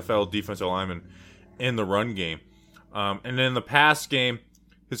move NFL defensive linemen in the run game. And then in the pass game,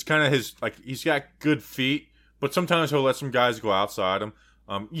 he's got good feet, but sometimes he'll let some guys go outside him.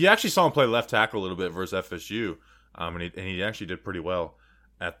 You actually saw him play left tackle a little bit versus FSU, and he actually did pretty well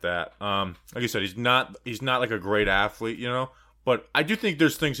at that. Like you said, he's not like a great athlete, but I do think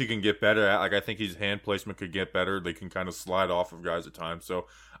there's things he can get better at. Like I think his hand placement could get better. They can kind of slide off of guys at times. So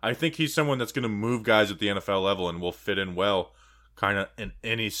I think he's someone that's going to move guys at the NFL level and will fit in well, kind of in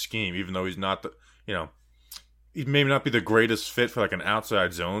any scheme. Even though he's not he may not be the greatest fit for like an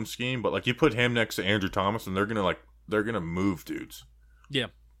outside zone scheme, but you put him next to Andrew Thomas, and they're gonna move dudes. Yeah,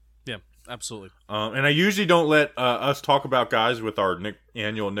 absolutely. And I usually don't let us talk about guys with our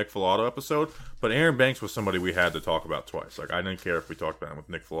annual Nick Filato episode, but Aaron Banks was somebody we had to talk about twice. I didn't care if we talked about him with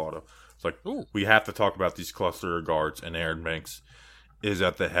Nick Filato. It's Ooh. We have to talk about these cluster of guards, and Aaron Banks is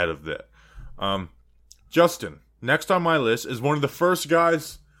at the head of that. Justin, next on my list is one of the first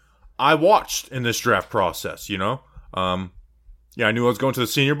guys I watched in this draft process, I knew I was going to the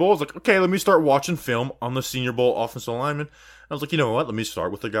Senior Bowl. I was like, okay, let me start watching film on the Senior Bowl offensive lineman. I was like, you know what? Let me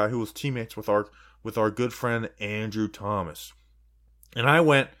start with the guy who was teammates with our good friend Andrew Thomas. And I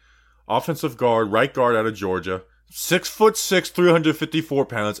went offensive guard, right guard out of Georgia, 6'6", 354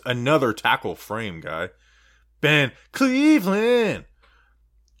 pounds, another tackle frame guy, Ben Cleveland.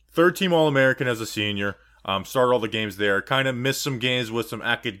 Third team All-American as a senior. Started all the games there. Kind of missed some games with some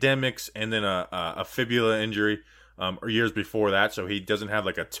academics and then a fibula injury or years before that, so he doesn't have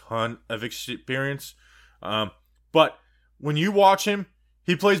a ton of experience. But when you watch him,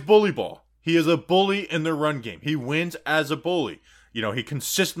 he plays bully ball. He is a bully in the run game. He wins as a bully. He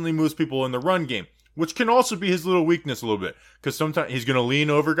consistently moves people in the run game, which can also be his little weakness a little bit, because sometimes he's going to lean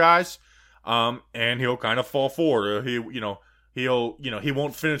over guys, and he'll kind of fall forward. Or he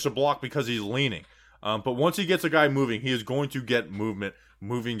won't finish a block because he's leaning. But once he gets a guy moving, he is going to get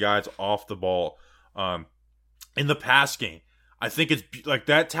moving guys off the ball. In the pass game, I think it's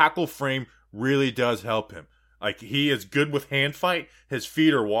that tackle frame really does help him. He is good with hand fight. His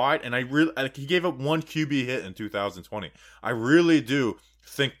feet are wide, and he gave up one QB hit in 2020. I really do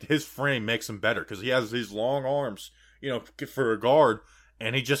think his frame makes him better because he has these long arms, for a guard,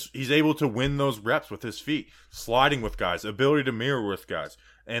 and he's able to win those reps with his feet, sliding with guys, ability to mirror with guys,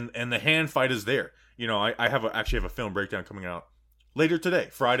 and the hand fight is there. I actually have a film breakdown coming out later today,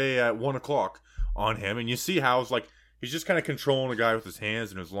 Friday at 1:00 on him, and you see how he's just kind of controlling a guy with his hands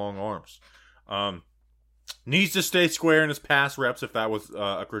and his long arms. Needs to stay square in his pass reps if that was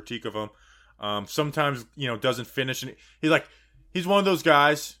a critique of him. Sometimes, doesn't finish. And he's one of those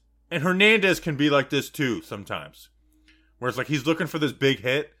guys, and Hernandez can be like this too sometimes. Where it's he's looking for this big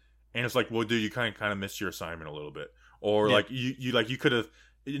hit, and it's well, dude, you kind of missed your assignment a little bit. Or you could have,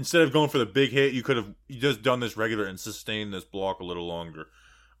 instead of going for the big hit, you could have just done this regular and sustained this block a little longer.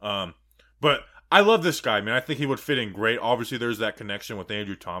 But I love this guy, man. I think he would fit in great. Obviously, there's that connection with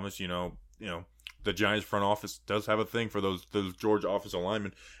Andrew Thomas, the Giants front office does have a thing for those Georgia offensive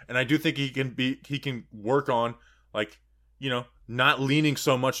linemen, and I do think he can work on not leaning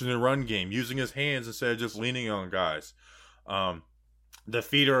so much in the run game, using his hands instead of just leaning on guys. The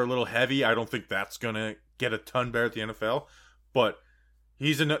feet are a little heavy. I don't think that's gonna get a ton better at the NFL, but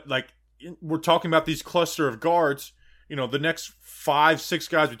he's we're talking about these cluster of guards. The next 5-6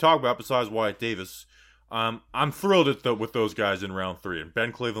 guys we talk about besides Wyatt Davis, I'm thrilled with those guys in round 3, and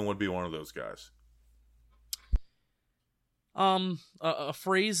Ben Cleveland would be one of those guys. A new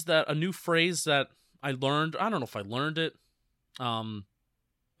phrase that I learned. I don't know if I learned it,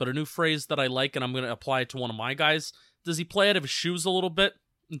 but a new phrase that I like, and I'm going to apply it to one of my guys. Does he play out of his shoes a little bit?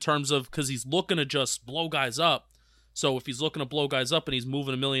 in terms of because he's looking to just blow guys up. So if he's looking to blow guys up and he's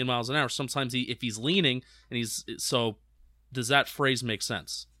moving 1,000,000 miles an hour, sometimes if he's leaning and he's so, does that phrase make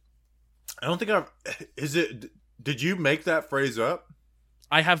sense? I don't think did you make that phrase up?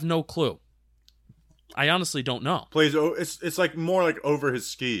 I have no clue. I honestly don't know. It's like more like over his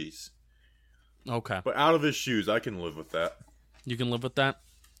skis. Okay. But out of his shoes, I can live with that. You can live with that?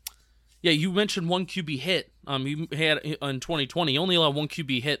 Yeah, you mentioned one QB hit. He had in 2020, he only allowed one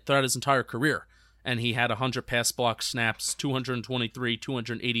QB hit throughout his entire career. And he had 100 pass block snaps, 223,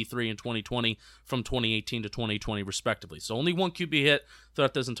 283 in 2020 from 2018 to 2020 respectively. So only one QB hit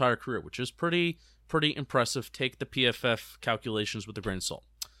throughout his entire career, which is pretty impressive. Take the PFF calculations with a grain of salt.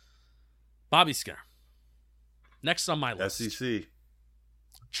 Bobby Skinner. Next on my list. SEC.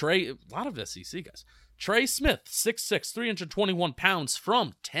 A lot of SEC guys. Trey Smith, 6'6", 321 pounds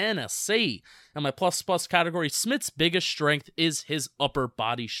from Tennessee. And my plus category, Smith's biggest strength is his upper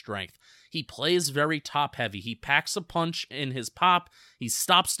body strength. He plays very top heavy. He packs a punch in his pop. He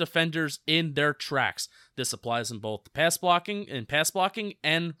stops defenders in their tracks. This applies in both pass blocking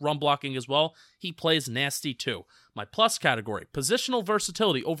and run blocking as well. He plays nasty too. My plus category, positional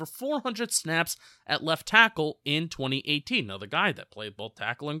versatility, over 400 snaps at left tackle in 2018. Another guy that played both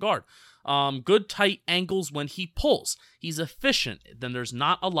tackle and guard. Good tight angles when he pulls. He's efficient. Then there's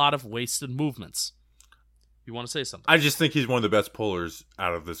not a lot of wasted movements. You want to say something? I just think he's one of the best pullers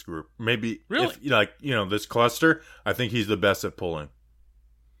out of this group. Maybe, really? This cluster, I think he's the best at pulling.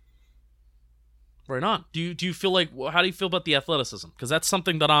 Right on. Do you feel like, how do you feel about the athleticism? Because that's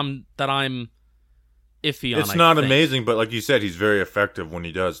something that I'm iffy on. It's not amazing, but like you said, he's very effective when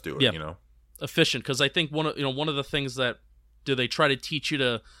he does do it. Yeah. Efficient. Because I think one of the things that do they try to teach you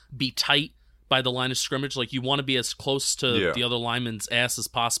to be tight by the line of scrimmage? Like you want to be as close to the other lineman's ass as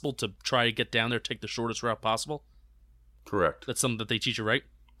possible to try to get down there, take the shortest route possible. Correct. That's something that they teach you, right?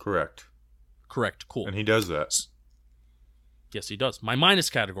 Correct. Cool. And he does that. Yes, he does. My minus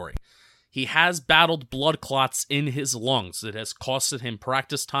category. He has battled blood clots in his lungs. It has costed him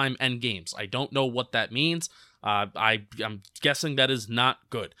practice time and games. I don't know what that means. I'm guessing that is not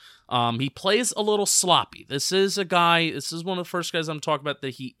good. He plays a little sloppy. This is one of the first guys I'm talking about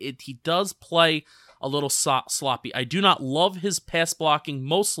that he does play a little sloppy. I do not love his pass blocking,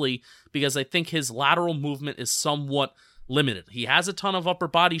 mostly because I think his lateral movement is somewhat limited. He has a ton of upper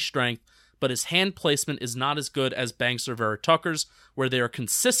body strength, but his hand placement is not as good as Banks or Vera-Tucker's, where they are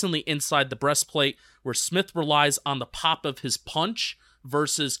consistently inside the breastplate, where Smith relies on the pop of his punch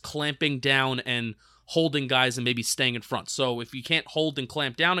versus clamping down and holding guys and maybe staying in front. So if you can't hold and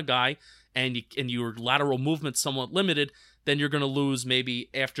clamp down a guy and your lateral movement's somewhat limited, then you're going to lose maybe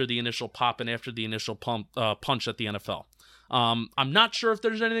after the initial pop and after the initial punch at the NFL. I'm not sure if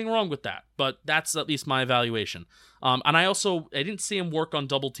there's anything wrong with that, but that's at least my evaluation. And I didn't see him work on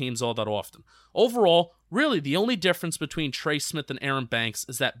double teams all that often. Overall, really the only difference between Trey Smith and Aaron Banks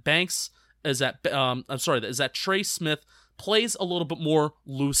is that Trey Smith plays a little bit more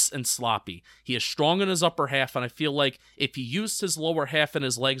loose and sloppy. He is strong in his upper half, and I feel like if he used his lower half and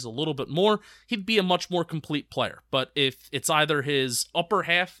his legs a little bit more, he'd be a much more complete player. But if it's either his upper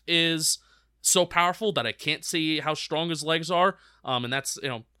half is so powerful that I can't see how strong his legs are, and that's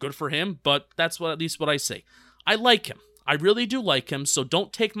good for him, but that's at least what I see. I like him. I really do like him, so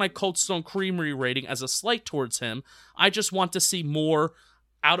don't take my Cold Stone Creamery rating as a slight towards him. I just want to see more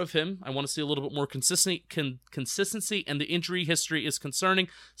out of him. I want to see a little bit more consistency, and the injury history is concerning.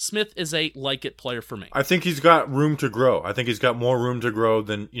 Smith is a like-it player for me. I think he's got room to grow. I think he's got more room to grow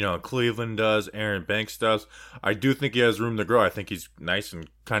than Cleveland does, Aaron Banks does. I do think he has room to grow. I think he's nice and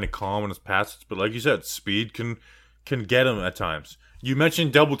kind of calm in his passes, but like you said, speed can get him at times. You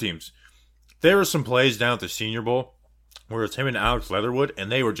mentioned double teams. There were some plays down at the Senior Bowl where it's him and Alex Leatherwood,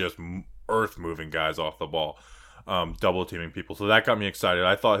 and they were just earth-moving guys off the ball. Double teaming people, so that got me excited.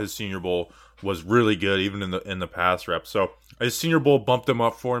 I thought his Senior Bowl was really good, even in the pass rep. So his Senior Bowl bumped him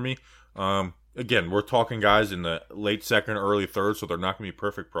up for me. Again, we're talking guys in the late second, early third, so they're not going to be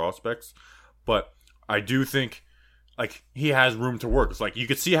perfect prospects. But I do think he has room to work. It's like you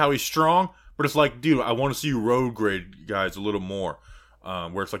could see how he's strong, but it's like, dude, I want to see you road grade guys a little more.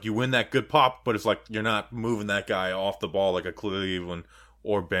 Where it's like you win that good pop, but it's like you're not moving that guy off the ball like a Cleveland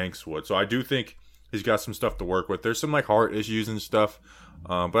or Banks would. So I do think he's got some stuff to work with. There's some heart issues and stuff,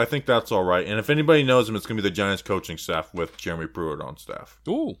 but I think that's all right. And if anybody knows him, it's going to be the Giants coaching staff with Jeremy Pruitt on staff.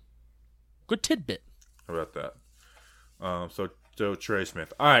 Ooh, good tidbit. How about that? So Trey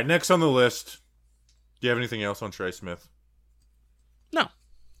Smith. All right, next on the list. Do you have anything else on Trey Smith? No.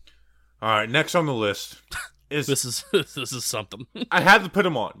 All right, next on the list is this is something. I had to put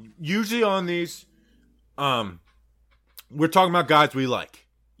him on. Usually on these, we're talking about guys we like.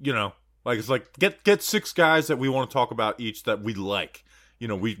 it's like get 6 guys that we want to talk about each that we like.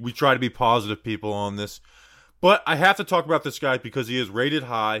 We try to be positive people on this. But I have to talk about this guy because he is rated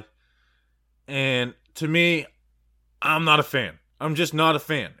high. And to me, I'm not a fan. I'm just not a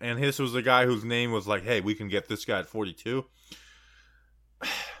fan. And this was the guy whose name was like, hey, we can get this guy at 42.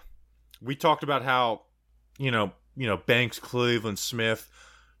 We talked about how, Banks, Cleveland, Smith,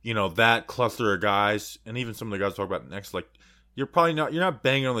 that cluster of guys, and even some of the guys we'll talk about next, like, you're not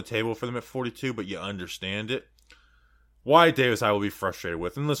banging on the table for them at 42, but you understand it. Wyatt Davis, I will be frustrated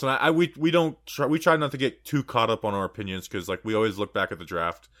with. And listen, we try not to get too caught up on our opinions because, like, we always look back at the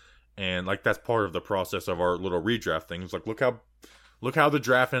draft, and like that's part of the process of our little redraft things. Like, look how the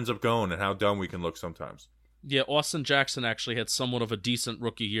draft ends up going and how dumb we can look sometimes. Yeah, Austin Jackson actually had somewhat of a decent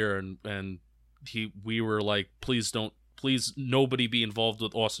rookie year, and we were like, please nobody be involved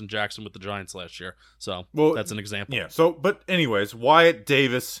with Austin Jackson with the Giants last year. So that's an example. Yeah. So, but anyways, Wyatt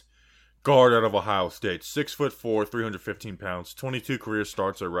Davis, guard out of Ohio State, 6'4", 315 pounds, 22 career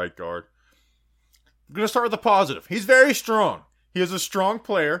starts at right guard. I'm gonna start with the positive. He's very strong. He is a strong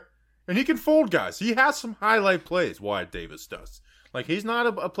player, and he can fold guys. He has some highlight plays. Wyatt Davis does. Like, he's not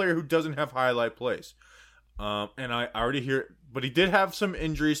a player who doesn't have highlight plays. And I already hear, but he did have some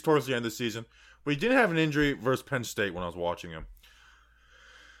injuries towards the end of the season. But he did have an injury versus Penn State when I was watching him.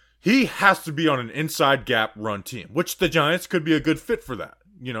 He has to be on an inside gap run team, which the Giants could be a good fit for that.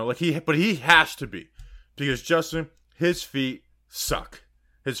 But he has to be, because Justin, his feet suck.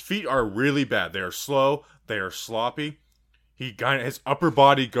 His feet are really bad. They are slow. They are sloppy. His upper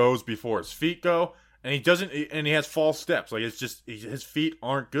body goes before his feet go, and he has false steps. Like, it's just his feet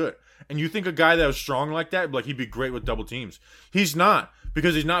aren't good. And you think a guy that was strong like that, like, he'd be great with double teams. He's not,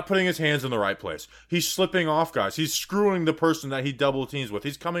 because he's not putting his hands in the right place. He's slipping off guys. He's screwing the person that he double teams with.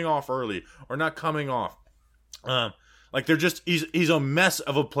 He's coming off early or not coming off. He's a mess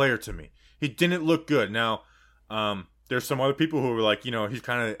of a player to me. He didn't look good. Now, there's some other people who were like, he's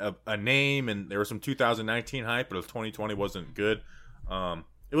kind of a name, and there was some 2019 hype, but 2020 wasn't good.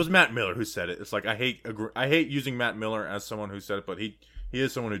 It was Matt Miller who said it. It's like, I hate using Matt Miller as someone who said it, but he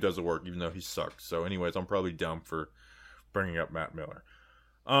is someone who does the work, even though he sucked. So anyways, I'm probably dumb for bringing up Matt Miller.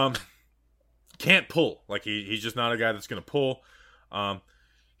 Can't pull. Like, he's just not a guy that's going to pull.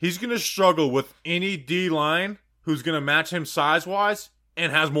 He's going to struggle with any D-line who's going to match him size-wise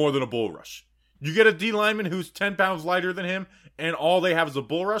and has more than a bull rush. You get a D-lineman who's 10 pounds lighter than him, and all they have is a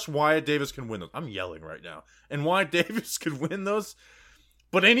bull rush, Wyatt Davis can win those. I'm yelling right now. And Wyatt Davis could win those.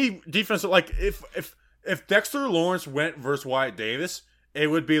 But any defensive, like, if Dexter Lawrence went versus Wyatt Davis, it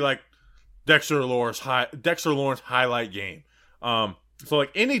would be like Dexter Lawrence highlight game. So,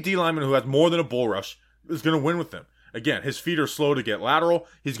 like, any D lineman who has more than a bull rush is going to win with him. Again, his feet are slow to get lateral.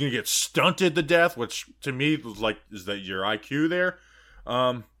 He's going to get stunted to death, which to me was like, is that your IQ there?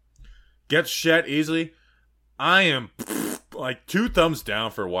 Gets shed easily. I am like 2 thumbs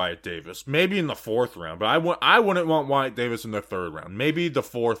down for Wyatt Davis. Maybe in the 4th round, but I wouldn't want Wyatt Davis in the 3rd round. Maybe the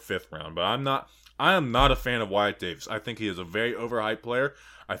 4th, 5th round, but I am not a fan of Wyatt Davis. I think he is a very overhyped player.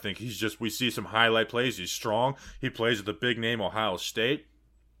 I think we see some highlight plays. He's strong. He plays at the big name Ohio State.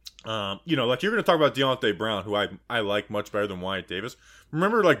 Like, you're going to talk about Deonte Brown, who I like much better than Wyatt Davis.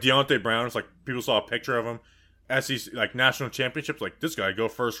 Remember, like, Deonte Brown, it's like people saw a picture of him, SEC, like, national championships, like, this guy go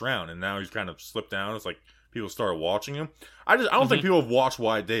 1st round, and now he's kind of slipped down. It's like people started watching him. I don't think people have watched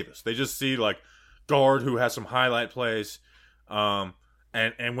Wyatt Davis. They just see, like, guard who has some highlight plays, and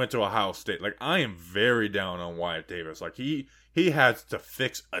went to Ohio State. Like, I am very down on Wyatt Davis. Like, he has to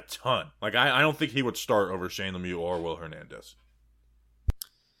fix a ton. Like, I don't think he would start over Shane Lemieux or Will Hernandez.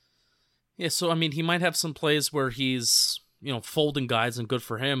 Yeah, so, I mean, he might have some plays where he's, folding guys, and good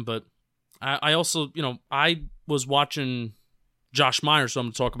for him, but I also, I was watching Josh Myers, who I'm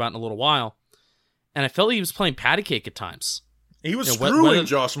going to talk about in a little while, and I felt like he was playing patty cake at times. He was screwing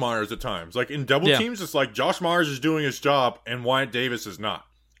Josh Myers at times. Like, in double teams, it's like Josh Myers is doing his job, and Wyatt Davis is not.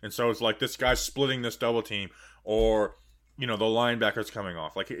 And so it's like this guy's splitting this double team, or, the linebacker's coming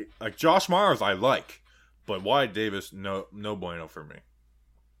off. Like Josh Myers, I like, but Wyatt Davis, no bueno for me.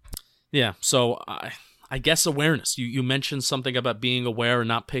 Yeah, so I guess awareness. You mentioned something about being aware and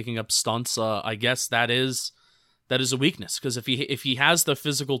not picking up stunts. I guess that is a weakness, because if he has the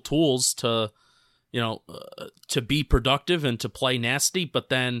physical tools to be productive and to play nasty, but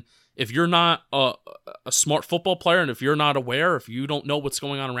then if you're not a smart football player, and if you're not aware, if you don't know what's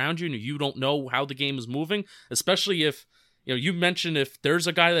going on around you, and you don't know how the game is moving, especially if you mentioned if there's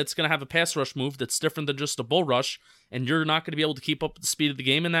a guy that's going to have a pass rush move that's different than just a bull rush, and you're not going to be able to keep up with the speed of the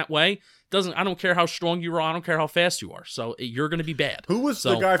game in that way, I don't care how strong you are, I don't care how fast you are, so you're going to be bad. Who was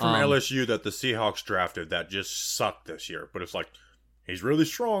the guy from LSU that the Seahawks drafted that just sucked this year? But it's like, He's really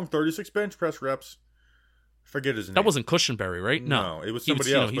strong. 36 bench press reps. Forget his name. That wasn't Cushenberry, right? No, it was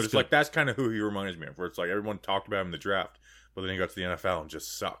somebody else. But it's like that's kind of who he reminds me of. Where it's like everyone talked about him in the draft, but then he got to the NFL and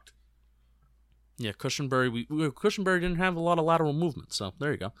just sucked. Yeah, Cushenberry. Cushenberry didn't have a lot of lateral movement, so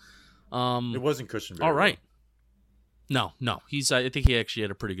there you go. It wasn't Cushenberry. All right. No. I think he actually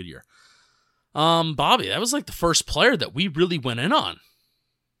had a pretty good year. Bobby, that was like the first player that we really went in on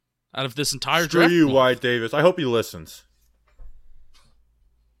out of this entire draft. Screw you, Wyatt Davis. I hope he listens.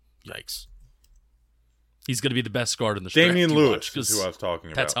 Yikes. He's going to be the best guard in the draft. Damian Lewis is who I was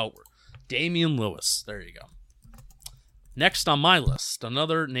talking about. That's how Damian Lewis. There you go. Next on my list,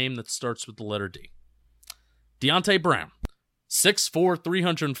 another name that starts with the letter D. Deonte Brown. 6'4",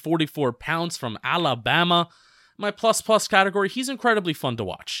 344 pounds from Alabama. My plus category, he's incredibly fun to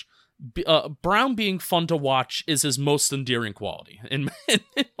watch. Brown being fun to watch is his most endearing quality, in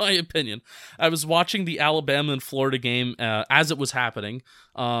my opinion. I was watching the Alabama and Florida game as it was happening,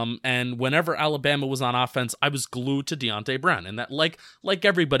 and whenever Alabama was on offense, I was glued to Deonte Brown, and that like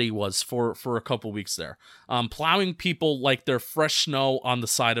everybody was for a couple weeks there, plowing people like they're fresh snow on the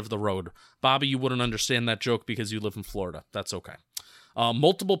side of the road. Bobby, you wouldn't understand that joke because you live in Florida. That's okay.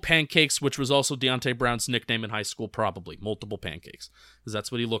 Multiple pancakes, which was also Deonte Brown's nickname in high school, probably. Multiple pancakes. Because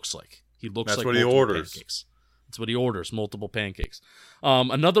that's what he looks like. He looks like multiple pancakes. That's what he orders, multiple pancakes.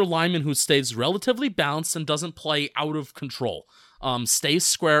 Another lineman who stays relatively balanced and doesn't play out of control. Stays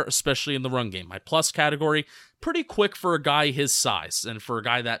square, especially in the run game. My plus category, pretty quick for a guy his size and for a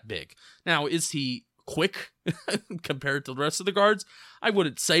guy that big. Now, is he quick compared to the rest of the guards? I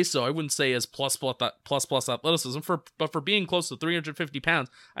wouldn't say so. I wouldn't say as plus athleticism, but for being close to 350 pounds,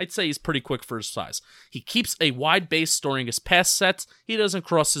 I'd say he's pretty quick for his size. He keeps a wide base during his pass sets. He doesn't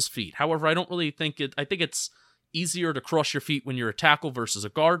cross his feet. However, I don't really think I think it's easier to cross your feet when you're a tackle versus a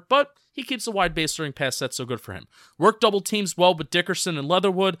guard, but he keeps a wide base during pass sets, so good for him. Work double teams well with Dickerson and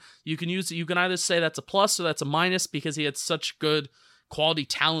Leatherwood. You can either say that's a plus or that's a minus because he had such good quality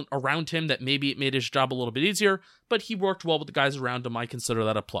talent around him that maybe it made his job a little bit easier, but he worked well with the guys around him. I consider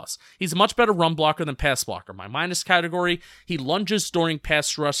that a plus. He's a much better run blocker than pass blocker. My minus category, he lunges during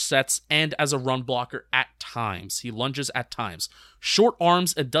pass rush sets and as a run blocker at times. He lunges at times. Short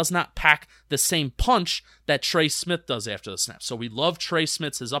arms and does not pack the same punch that Trey Smith does after the snap. So we love Trey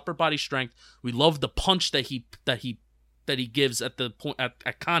Smith's his upper body strength. We love the punch that he gives at the point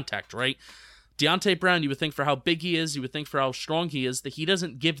at contact, right? Deonte Brown, you would think for how big he is, you would think for how strong he is, that he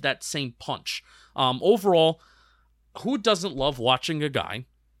doesn't give that same punch. Overall, who doesn't love watching a guy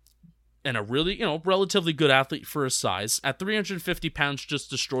and a really, relatively good athlete for his size at 350 pounds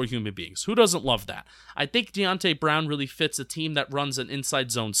just destroy human beings? Who doesn't love that? I think Deonte Brown really fits a team that runs an inside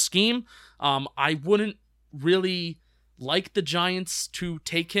zone scheme. I wouldn't really like the Giants to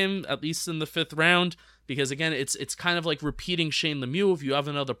take him, at least in the 5th round, because again, it's kind of like repeating Shane Lemieux. If you have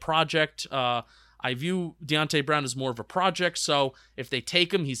another project, I view Deonte Brown as more of a project. So if they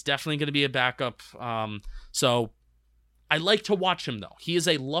take him, he's definitely going to be a backup. So I like to watch him though. He is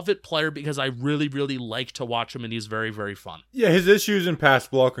a love it player because I really, really like to watch him, and he's very, very fun. Yeah, his issues in pass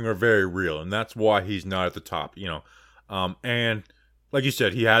blocking are very real, and that's why he's not at the top. And like you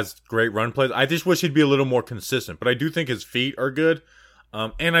said, he has great run plays. I just wish he'd be a little more consistent, but I do think his feet are good.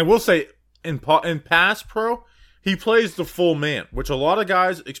 And I will say, in pass pro, he plays the full man, which a lot of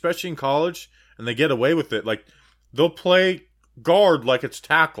guys, especially in college, and they get away with it, like they'll play guard like it's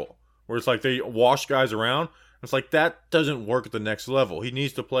tackle, where it's like they wash guys around. It's like that doesn't work at the next level. He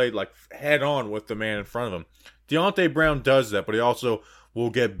needs to play like head on with the man in front of him. Deonte Brown does that, but he also will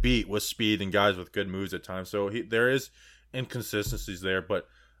get beat with speed and guys with good moves at times. So there is inconsistencies there, but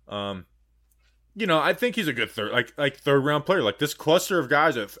I think he's a good third round player. Like this cluster of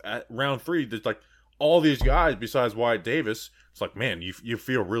guys at round 3, there's like all these guys besides Wyatt Davis. It's like, man, you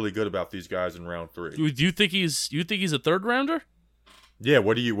feel really good about these guys in round 3. Do you think he's a 3rd rounder? Yeah.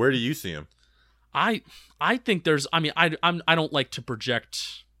 Where do you see him? I think there's. I mean, I don't like to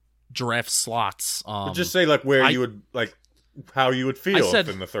project draft slots. But just say like where you would like how you would feel if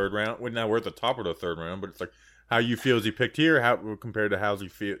in the 3rd round. Well, now we're at the top of the 3rd round, but it's like how you feel is he picked here, how compared to how you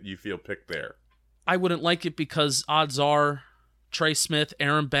feel picked there. I wouldn't like it because odds are Trey Smith,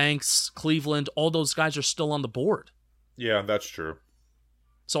 Aaron Banks, Cleveland, all those guys are still on the board. Yeah, that's true.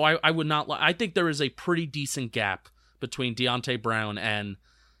 So I would not. I think there is a pretty decent gap between Deonte Brown and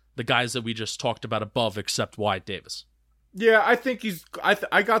the guys that we just talked about above, except Wyatt Davis. Yeah, I think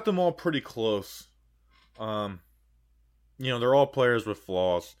I got them all pretty close. They're all players with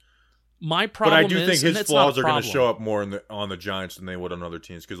flaws. My problem but I do think his flaws are going to show up more on the Giants than they would on other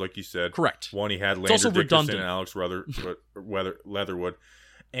teams because, like you said, correct. One, he had Landon Dickerson and Alex Leatherwood,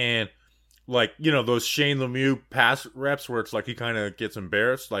 and like, those Shane Lemieux pass reps where it's like he kind of gets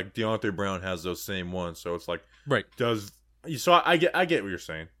embarrassed. Like Deonte Brown has those same ones. So it's like, right. So I get what you're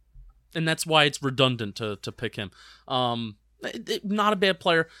saying. And that's why it's redundant to pick him. Not a bad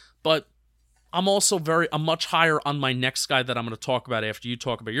player, but I'm also I'm much higher on my next guy that I'm going to talk about after you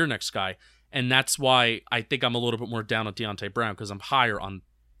talk about your next guy. And that's why I think I'm a little bit more down on Deonte Brown, because I'm higher on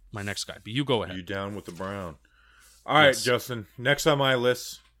my next guy. But you go ahead. You down with the Brown. All right, yes. Justin. Next on my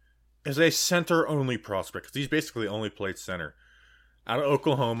list is a center-only prospect, because he's basically only played center. Out of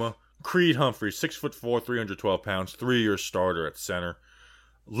Oklahoma, Creed Humphrey, 6'4", 312 pounds, 3-year starter at center.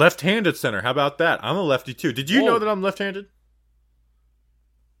 Left-handed center. How about that? I'm a lefty, too. Did you know that I'm left-handed?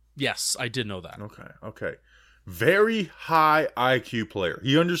 Yes, I did know that. Okay. Very high IQ player.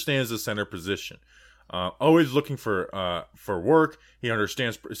 He understands the center position. Always looking for work. He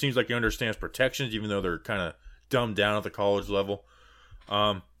understands. It seems like he understands protections, even though they're kind of dumbed down at the college level.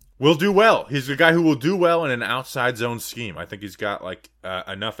 Will do well. He's a guy who will do well in an outside zone scheme. I think he's got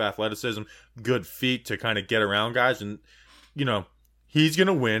enough athleticism, good feet to kind of get around guys, and he's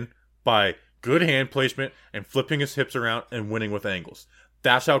gonna win by good hand placement and flipping his hips around and winning with angles.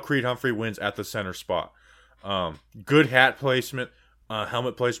 That's how Creed Humphrey wins at the center spot. Good hat placement,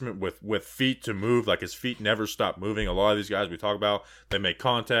 helmet placement with feet to move. Like, his feet never stop moving. A lot of these guys we talk about, they make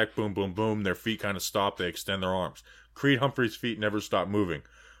contact, boom, boom, boom. Their feet kind of stop. They extend their arms. Creed Humphrey's feet never stop moving.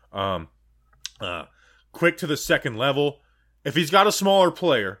 Quick to the second level. If he's got a smaller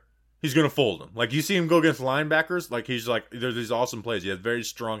player, he's going to fold him. Like, you see him go against linebackers. Like, there's these awesome plays. He has very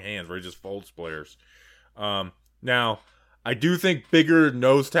strong hands where he just folds players. Now, I do think bigger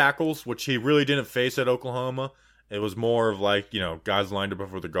nose tackles, which he really didn't face at Oklahoma. It was more of guys lined up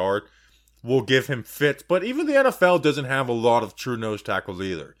before the guard, will give him fits. But even the NFL doesn't have a lot of true nose tackles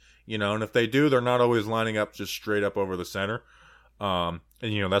either. And if they do, they're not always lining up just straight up over the center. And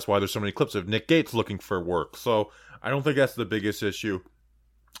that's why there's so many clips of Nick Gates looking for work. So I don't think that's the biggest issue.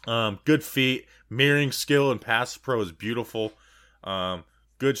 Good feet, mirroring skill and pass pro is beautiful.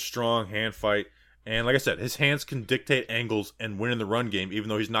 Good, strong hand fight. And like I said, his hands can dictate angles and win in the run game, even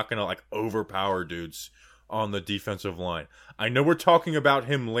though he's not going to overpower dudes on the defensive line. I know we're talking about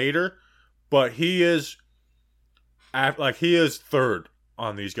him later, but he is third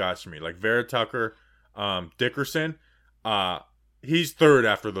on these guys for me. Like Vera-Tucker, Dickerson, he's third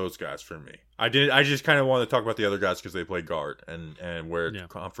after those guys for me. I just kind of wanted to talk about the other guys because they play guard and where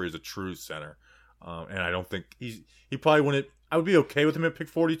Humphrey is a true center. And I don't think he probably wouldn't. I would be okay with him at pick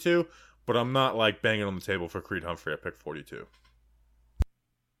 42. But I'm not banging on the table for Creed Humphrey at pick 42.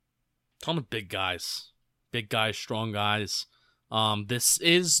 Ton of big guys, strong guys.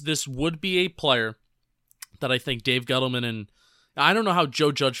 This would be a player that I think Dave Gettleman, and I don't know how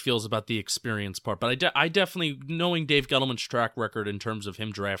Joe Judge feels about the experience part, but I definitely, knowing Dave Gettleman's track record in terms of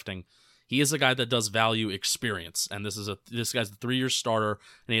him drafting, he is a guy that does value experience, and this guy's a 3-year starter,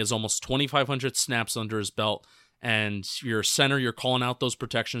 and he has almost 2,500 snaps under his belt. And you're a center, you're calling out those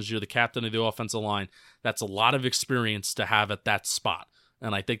protections, you're the captain of the offensive line. That's a lot of experience to have at that spot.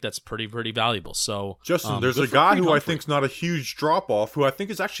 And I think that's pretty valuable. So, Justin, there's a guy who I think is not a huge drop-off, who I think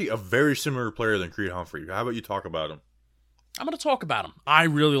is actually a very similar player than Creed Humphrey. How about you talk about him? I'm going to talk about him. I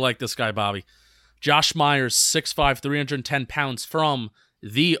really like this guy, Bobby. Josh Myers, 6'5", 310 pounds from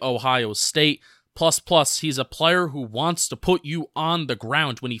the Ohio State. Plus, he's a player who wants to put you on the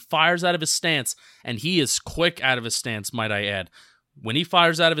ground when he fires out of his stance, and he is quick out of his stance, might I add. When he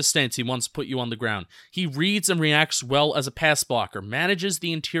fires out of his stance, he wants to put you on the ground. He reads and reacts well as a pass blocker, manages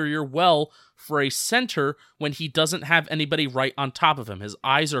the interior well for a center when he doesn't have anybody right on top of him. His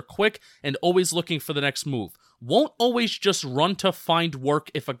eyes are quick and always looking for the next move. Won't always just run to find work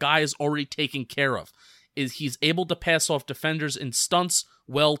if a guy is already taken care of. He's able to pass off defenders in stunts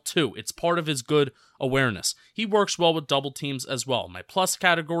well, too. It's part of his good awareness. He works well with double teams as well. My plus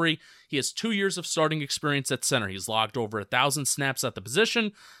category, he has 2 years of starting experience at center. He's logged over 1,000 snaps at the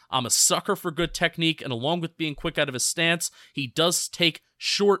position. I'm a sucker for good technique, and along with being quick out of his stance, he does take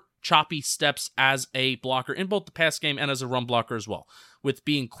short, choppy steps as a blocker in both the pass game and as a run blocker as well. With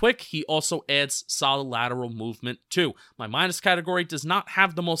being quick, he also adds solid lateral movement, too. My minus category does not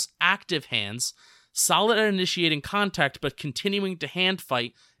have the most active hands. Solid at initiating contact, but continuing to hand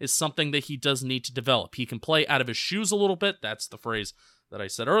fight is something that he does need to develop. He can play out of his shoes a little bit. That's the phrase that I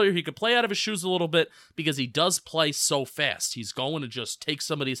said earlier. He could play out of his shoes a little bit because he does play so fast. He's going to just take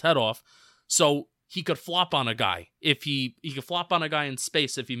somebody's head off. So he could flop on a guy if he could flop on a guy in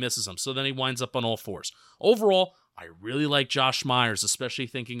space if he misses him. So then he winds up on all fours. Overall, I really like Josh Myers, especially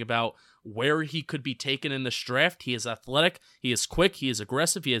thinking about where he could be taken in this draft. He is athletic, he is quick, he is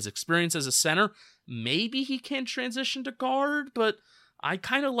aggressive, he has experience as a center. Maybe he can transition to guard, but I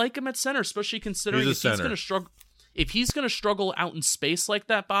kind of like him at center, especially considering if he's going to struggle. If he's going to struggle out in space like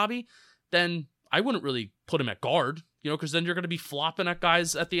that, Bobby, then I wouldn't really put him at guard, because then you're going to be flopping at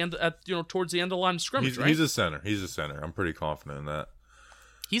guys at the end, towards the end of the line of scrimmage, right? He's a center. I'm pretty confident in that.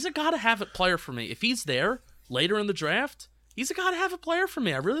 He's a gotta-have-it player for me. If he's there later in the draft, he's a gotta-have-it player for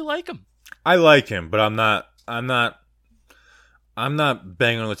me. I really like him. I like him, but I'm not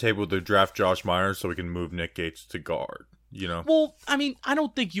banging on the table to draft Josh Myers so we can move Nick Gates to guard. Well, I mean, I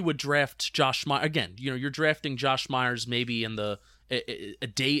don't think you would draft Josh Myers again. You're drafting Josh Myers maybe in the a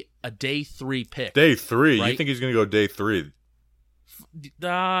day 3 pick. Day 3? Right? You think he's going to go day 3?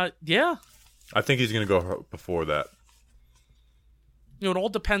 Yeah. I think he's going to go before that. It all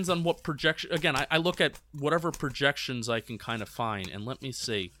depends on what projection. Again, I look at whatever projections I can kind of find, and let me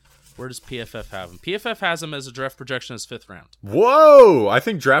see. Where does PFF have him? PFF has him as a draft projection as 5th round. Whoa! I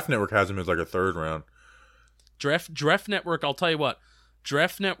think Draft Network has him as like a 3rd round. Draft Network, I'll tell you what.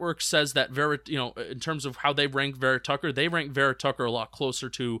 Draft Network says that in terms of how they rank Vera-Tucker, they rank Vera-Tucker a lot closer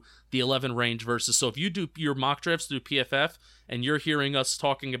to the 11 range versus. So if you do your mock drafts through PFF and you're hearing us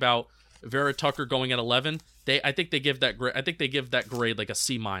talking about Vera-Tucker going at 11, I think they give that grade. I think they give that grade like a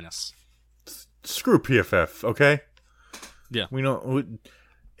C-. Screw PFF, okay? Yeah, we don't.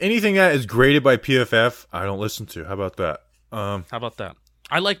 Anything that is graded by PFF, I don't listen to. How about that? How about that?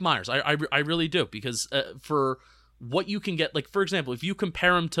 I like Myers. I really do, because for what you can get, like, for example, if you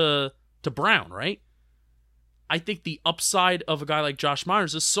compare him to Brown, right? I think the upside of a guy like Josh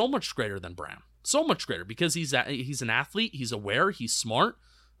Myers is so much greater than Brown. So much greater, because he's an athlete, he's aware, he's smart.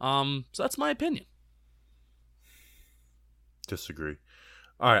 So that's my opinion. Disagree.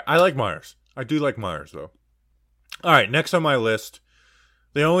 All right, I like Myers. I do like Myers, though. All right, next on my list,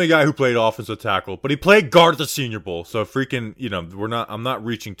 the only guy who played offensive tackle, but he played guard at the Senior Bowl. So freaking, I'm not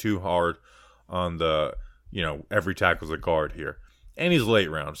reaching too hard on the, every tackle's a guard here. And he's late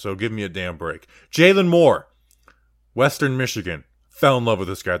round, so give me a damn break. Jaylon Moore, Western Michigan, fell in love with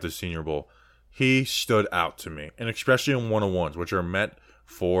this guy at the Senior Bowl. He stood out to me, and especially in one-on-ones, which are meant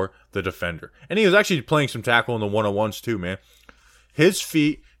for the defender. And he was actually playing some tackle in the one-on-ones too, man. His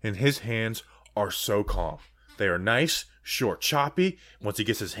feet and his hands are so calm. They are nice, short, choppy. Once he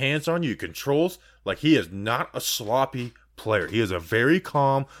gets his hands on you, he controls. Like, he is not a sloppy player. He is a very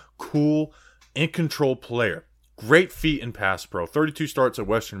calm, cool, in control player. Great feet in pass pro. 32 starts at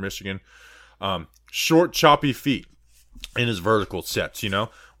Western Michigan. Short, choppy feet in his vertical sets,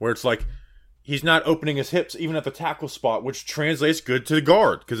 where it's like he's not opening his hips even at the tackle spot, which translates good to the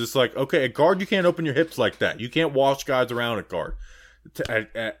guard. Because it's like, okay, at guard, you can't open your hips like that. You can't wash guys around at guard.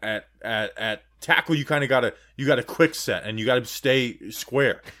 At tackle, you kind of gotta quick set and you gotta stay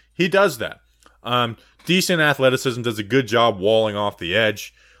square. He does that. Decent athleticism, does a good job walling off the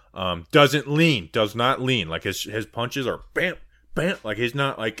edge. Does not lean. Like his punches are bam, bam. Like he's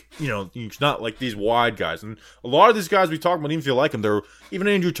not like he's not like these wide guys. And a lot of these guys we talk about, even if you like them, even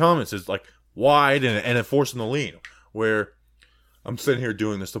Andrew Thomas is like wide and enforcing the lean. Where I'm sitting here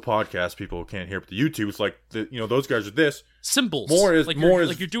doing this to podcast, people can't hear, but the YouTube, it's like those guys are this. Symbols. More is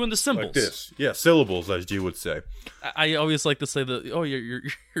you're doing the symbols. Like this. Yeah, syllables, as you would say. I always like to say that. Oh,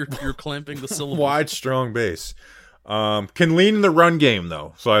 you're clamping the syllables. Wide, strong base. Can lean in the run game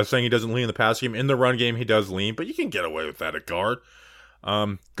though. So I was saying he doesn't lean in the pass game. In the run game, he does lean, but you can get away with that at guard.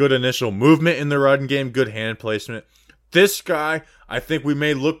 Good initial movement in the run game. Good hand placement. This guy, I think we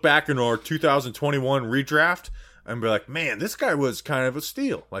may look back in our 2021 redraft and be like, man, this guy was kind of a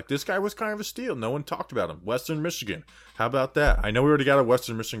steal. No one talked about him. Western Michigan. How about that? I know we already got a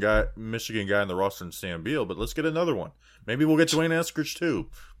Western Michigan guy in the roster in Sam Beal, but let's get another one. Maybe we'll get Dwayne Eskridge too.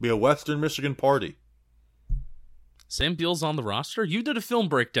 Be a Western Michigan party. Sam Beal's on the roster? You did a film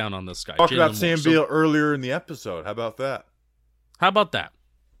breakdown on this guy. Talked about Sam Beal earlier in the episode. How about that?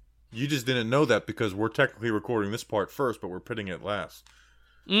 You just didn't know that because we're technically recording this part first, but we're pitting it last.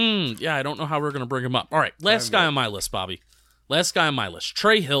 Yeah, I don't know how we're going to bring him up. All right, last guy on my list, Bobby.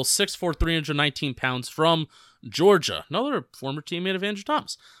 Trey Hill, 6'4", 319 pounds from Georgia. Another former teammate of Andrew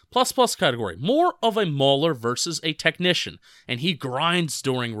Thomas. Plus category. More of a mauler versus a technician, and he grinds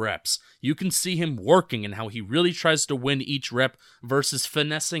during reps. You can see him working and how he really tries to win each rep versus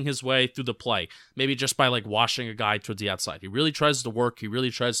finessing his way through the play. Maybe just by washing a guy towards the outside. He really tries to work. He really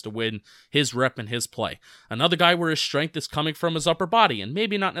tries to win his rep and his play. Another guy where his strength is coming from his upper body and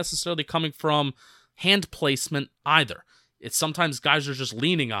maybe not necessarily coming from hand placement either. It's sometimes guys are just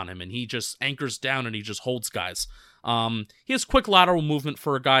leaning on him and he just anchors down and he just holds guys. He has quick lateral movement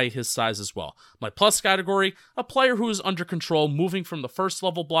for a guy his size as well. My plus category, a player who is under control, moving from the first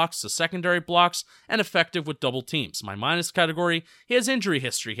level blocks to secondary blocks and effective with double teams. My minus category, he has injury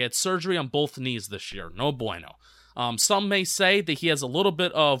history. He had surgery on both knees this year. No bueno. Some may say that he has a little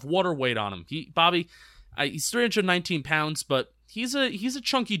bit of water weight on him. He's 319 pounds, but he's a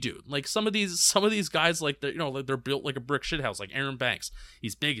chunky dude. Like some of these guys, like they're built like a brick shithouse, like Aaron Banks.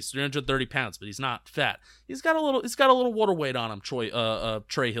 He's big. He's 330 pounds, but he's not fat. He's got a little water weight on him.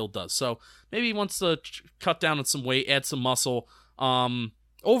 Trey Hill does. So maybe he wants to cut down on some weight, add some muscle.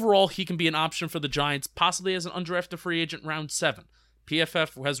 Overall, he can be an option for the Giants, possibly as an undrafted free agent round 7.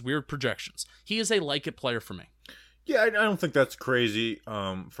 PFF has weird projections. He is a like-it player for me. Yeah, I don't think that's crazy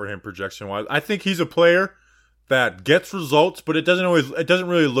for him projection-wise. I think he's a player that gets results, but it doesn't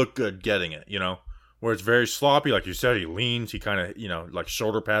really look good getting it, where it's very sloppy. Like you said, he leans, he kind of, like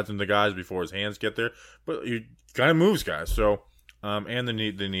shoulder pads into guys before his hands get there, but he kind of moves guys. So, and the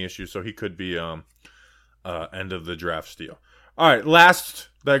knee issue, so he could be end of the draft steal. All right,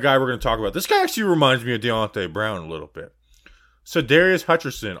 that guy we're going to talk about. This guy actually reminds me of Deonte Brown a little bit. Sadadrius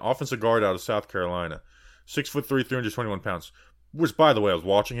Hutcherson, offensive guard out of South Carolina. 6'3", 321 pounds. Which, by the way, I was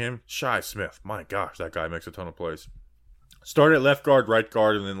watching him. Trey Smith. My gosh, that guy makes a ton of plays. Started at left guard, right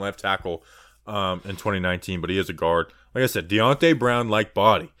guard, and then left tackle in 2019, but he is a guard. Like I said, Deonte Brown-like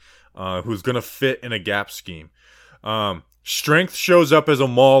body, who's going to fit in a gap scheme. Strength shows up as a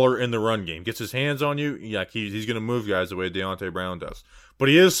mauler in the run game. Gets his hands on you, he's going to move guys the way Deonte Brown does. But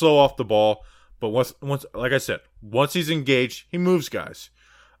he is slow off the ball. But once, like I said, once he's engaged, he moves guys.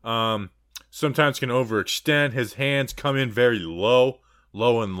 Sometimes can overextend. His hands come in very low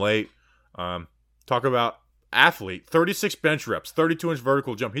and late. Talk about athlete. 36 bench reps, 32-inch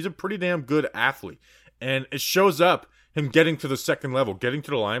vertical jump. He's a pretty damn good athlete. And it shows up, him getting to the second level, getting to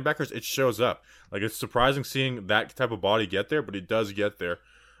the linebackers, it shows up. Like, it's surprising seeing that type of body get there, but he does get there.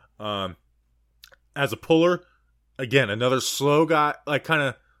 As a puller, again, another slow guy, like kind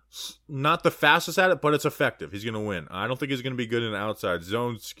of not the fastest at it, but it's effective. He's going to win. I don't think he's going to be good in an outside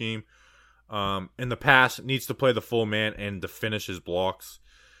zone scheme. In the pass, needs to play the full man and to finish his blocks.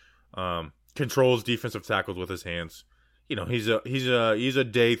 Controls defensive tackles with his hands. He's a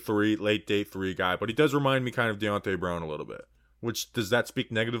day 3, late day 3 guy, but he does remind me kind of Deonte Brown a little bit. Which, does that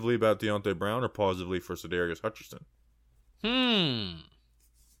speak negatively about Deonte Brown or positively for Sadadrius Hutcherson?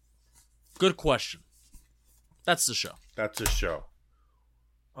 Good question. That's the show.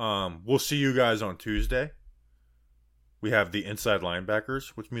 We'll see you guys on Tuesday. We have the inside linebackers,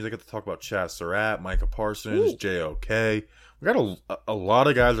 which means I get to talk about Chaz Surratt, Micah Parsons, JOK. We got a lot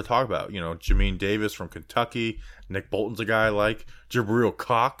of guys to talk about. Jamin Davis from Kentucky. Nick Bolton's a guy I like. Jabril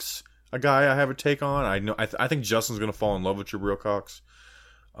Cox, a guy I have a take on. I think Justin's going to fall in love with Jabril Cox.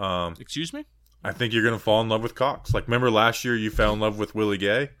 Excuse me? I think you're going to fall in love with Cox. Like, remember last year you fell in love with Willie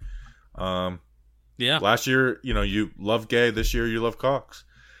Gay? Yeah. Last year, you loved Gay. This year you love Cox.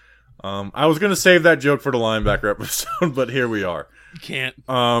 I was going to save that joke for the linebacker episode, but here we are. You can't.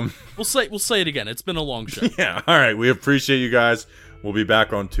 We'll say it again. It's been a long show. Yeah. All right. We appreciate you guys. We'll be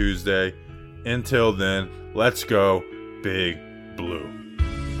back on Tuesday. Until then, let's go Big Blue.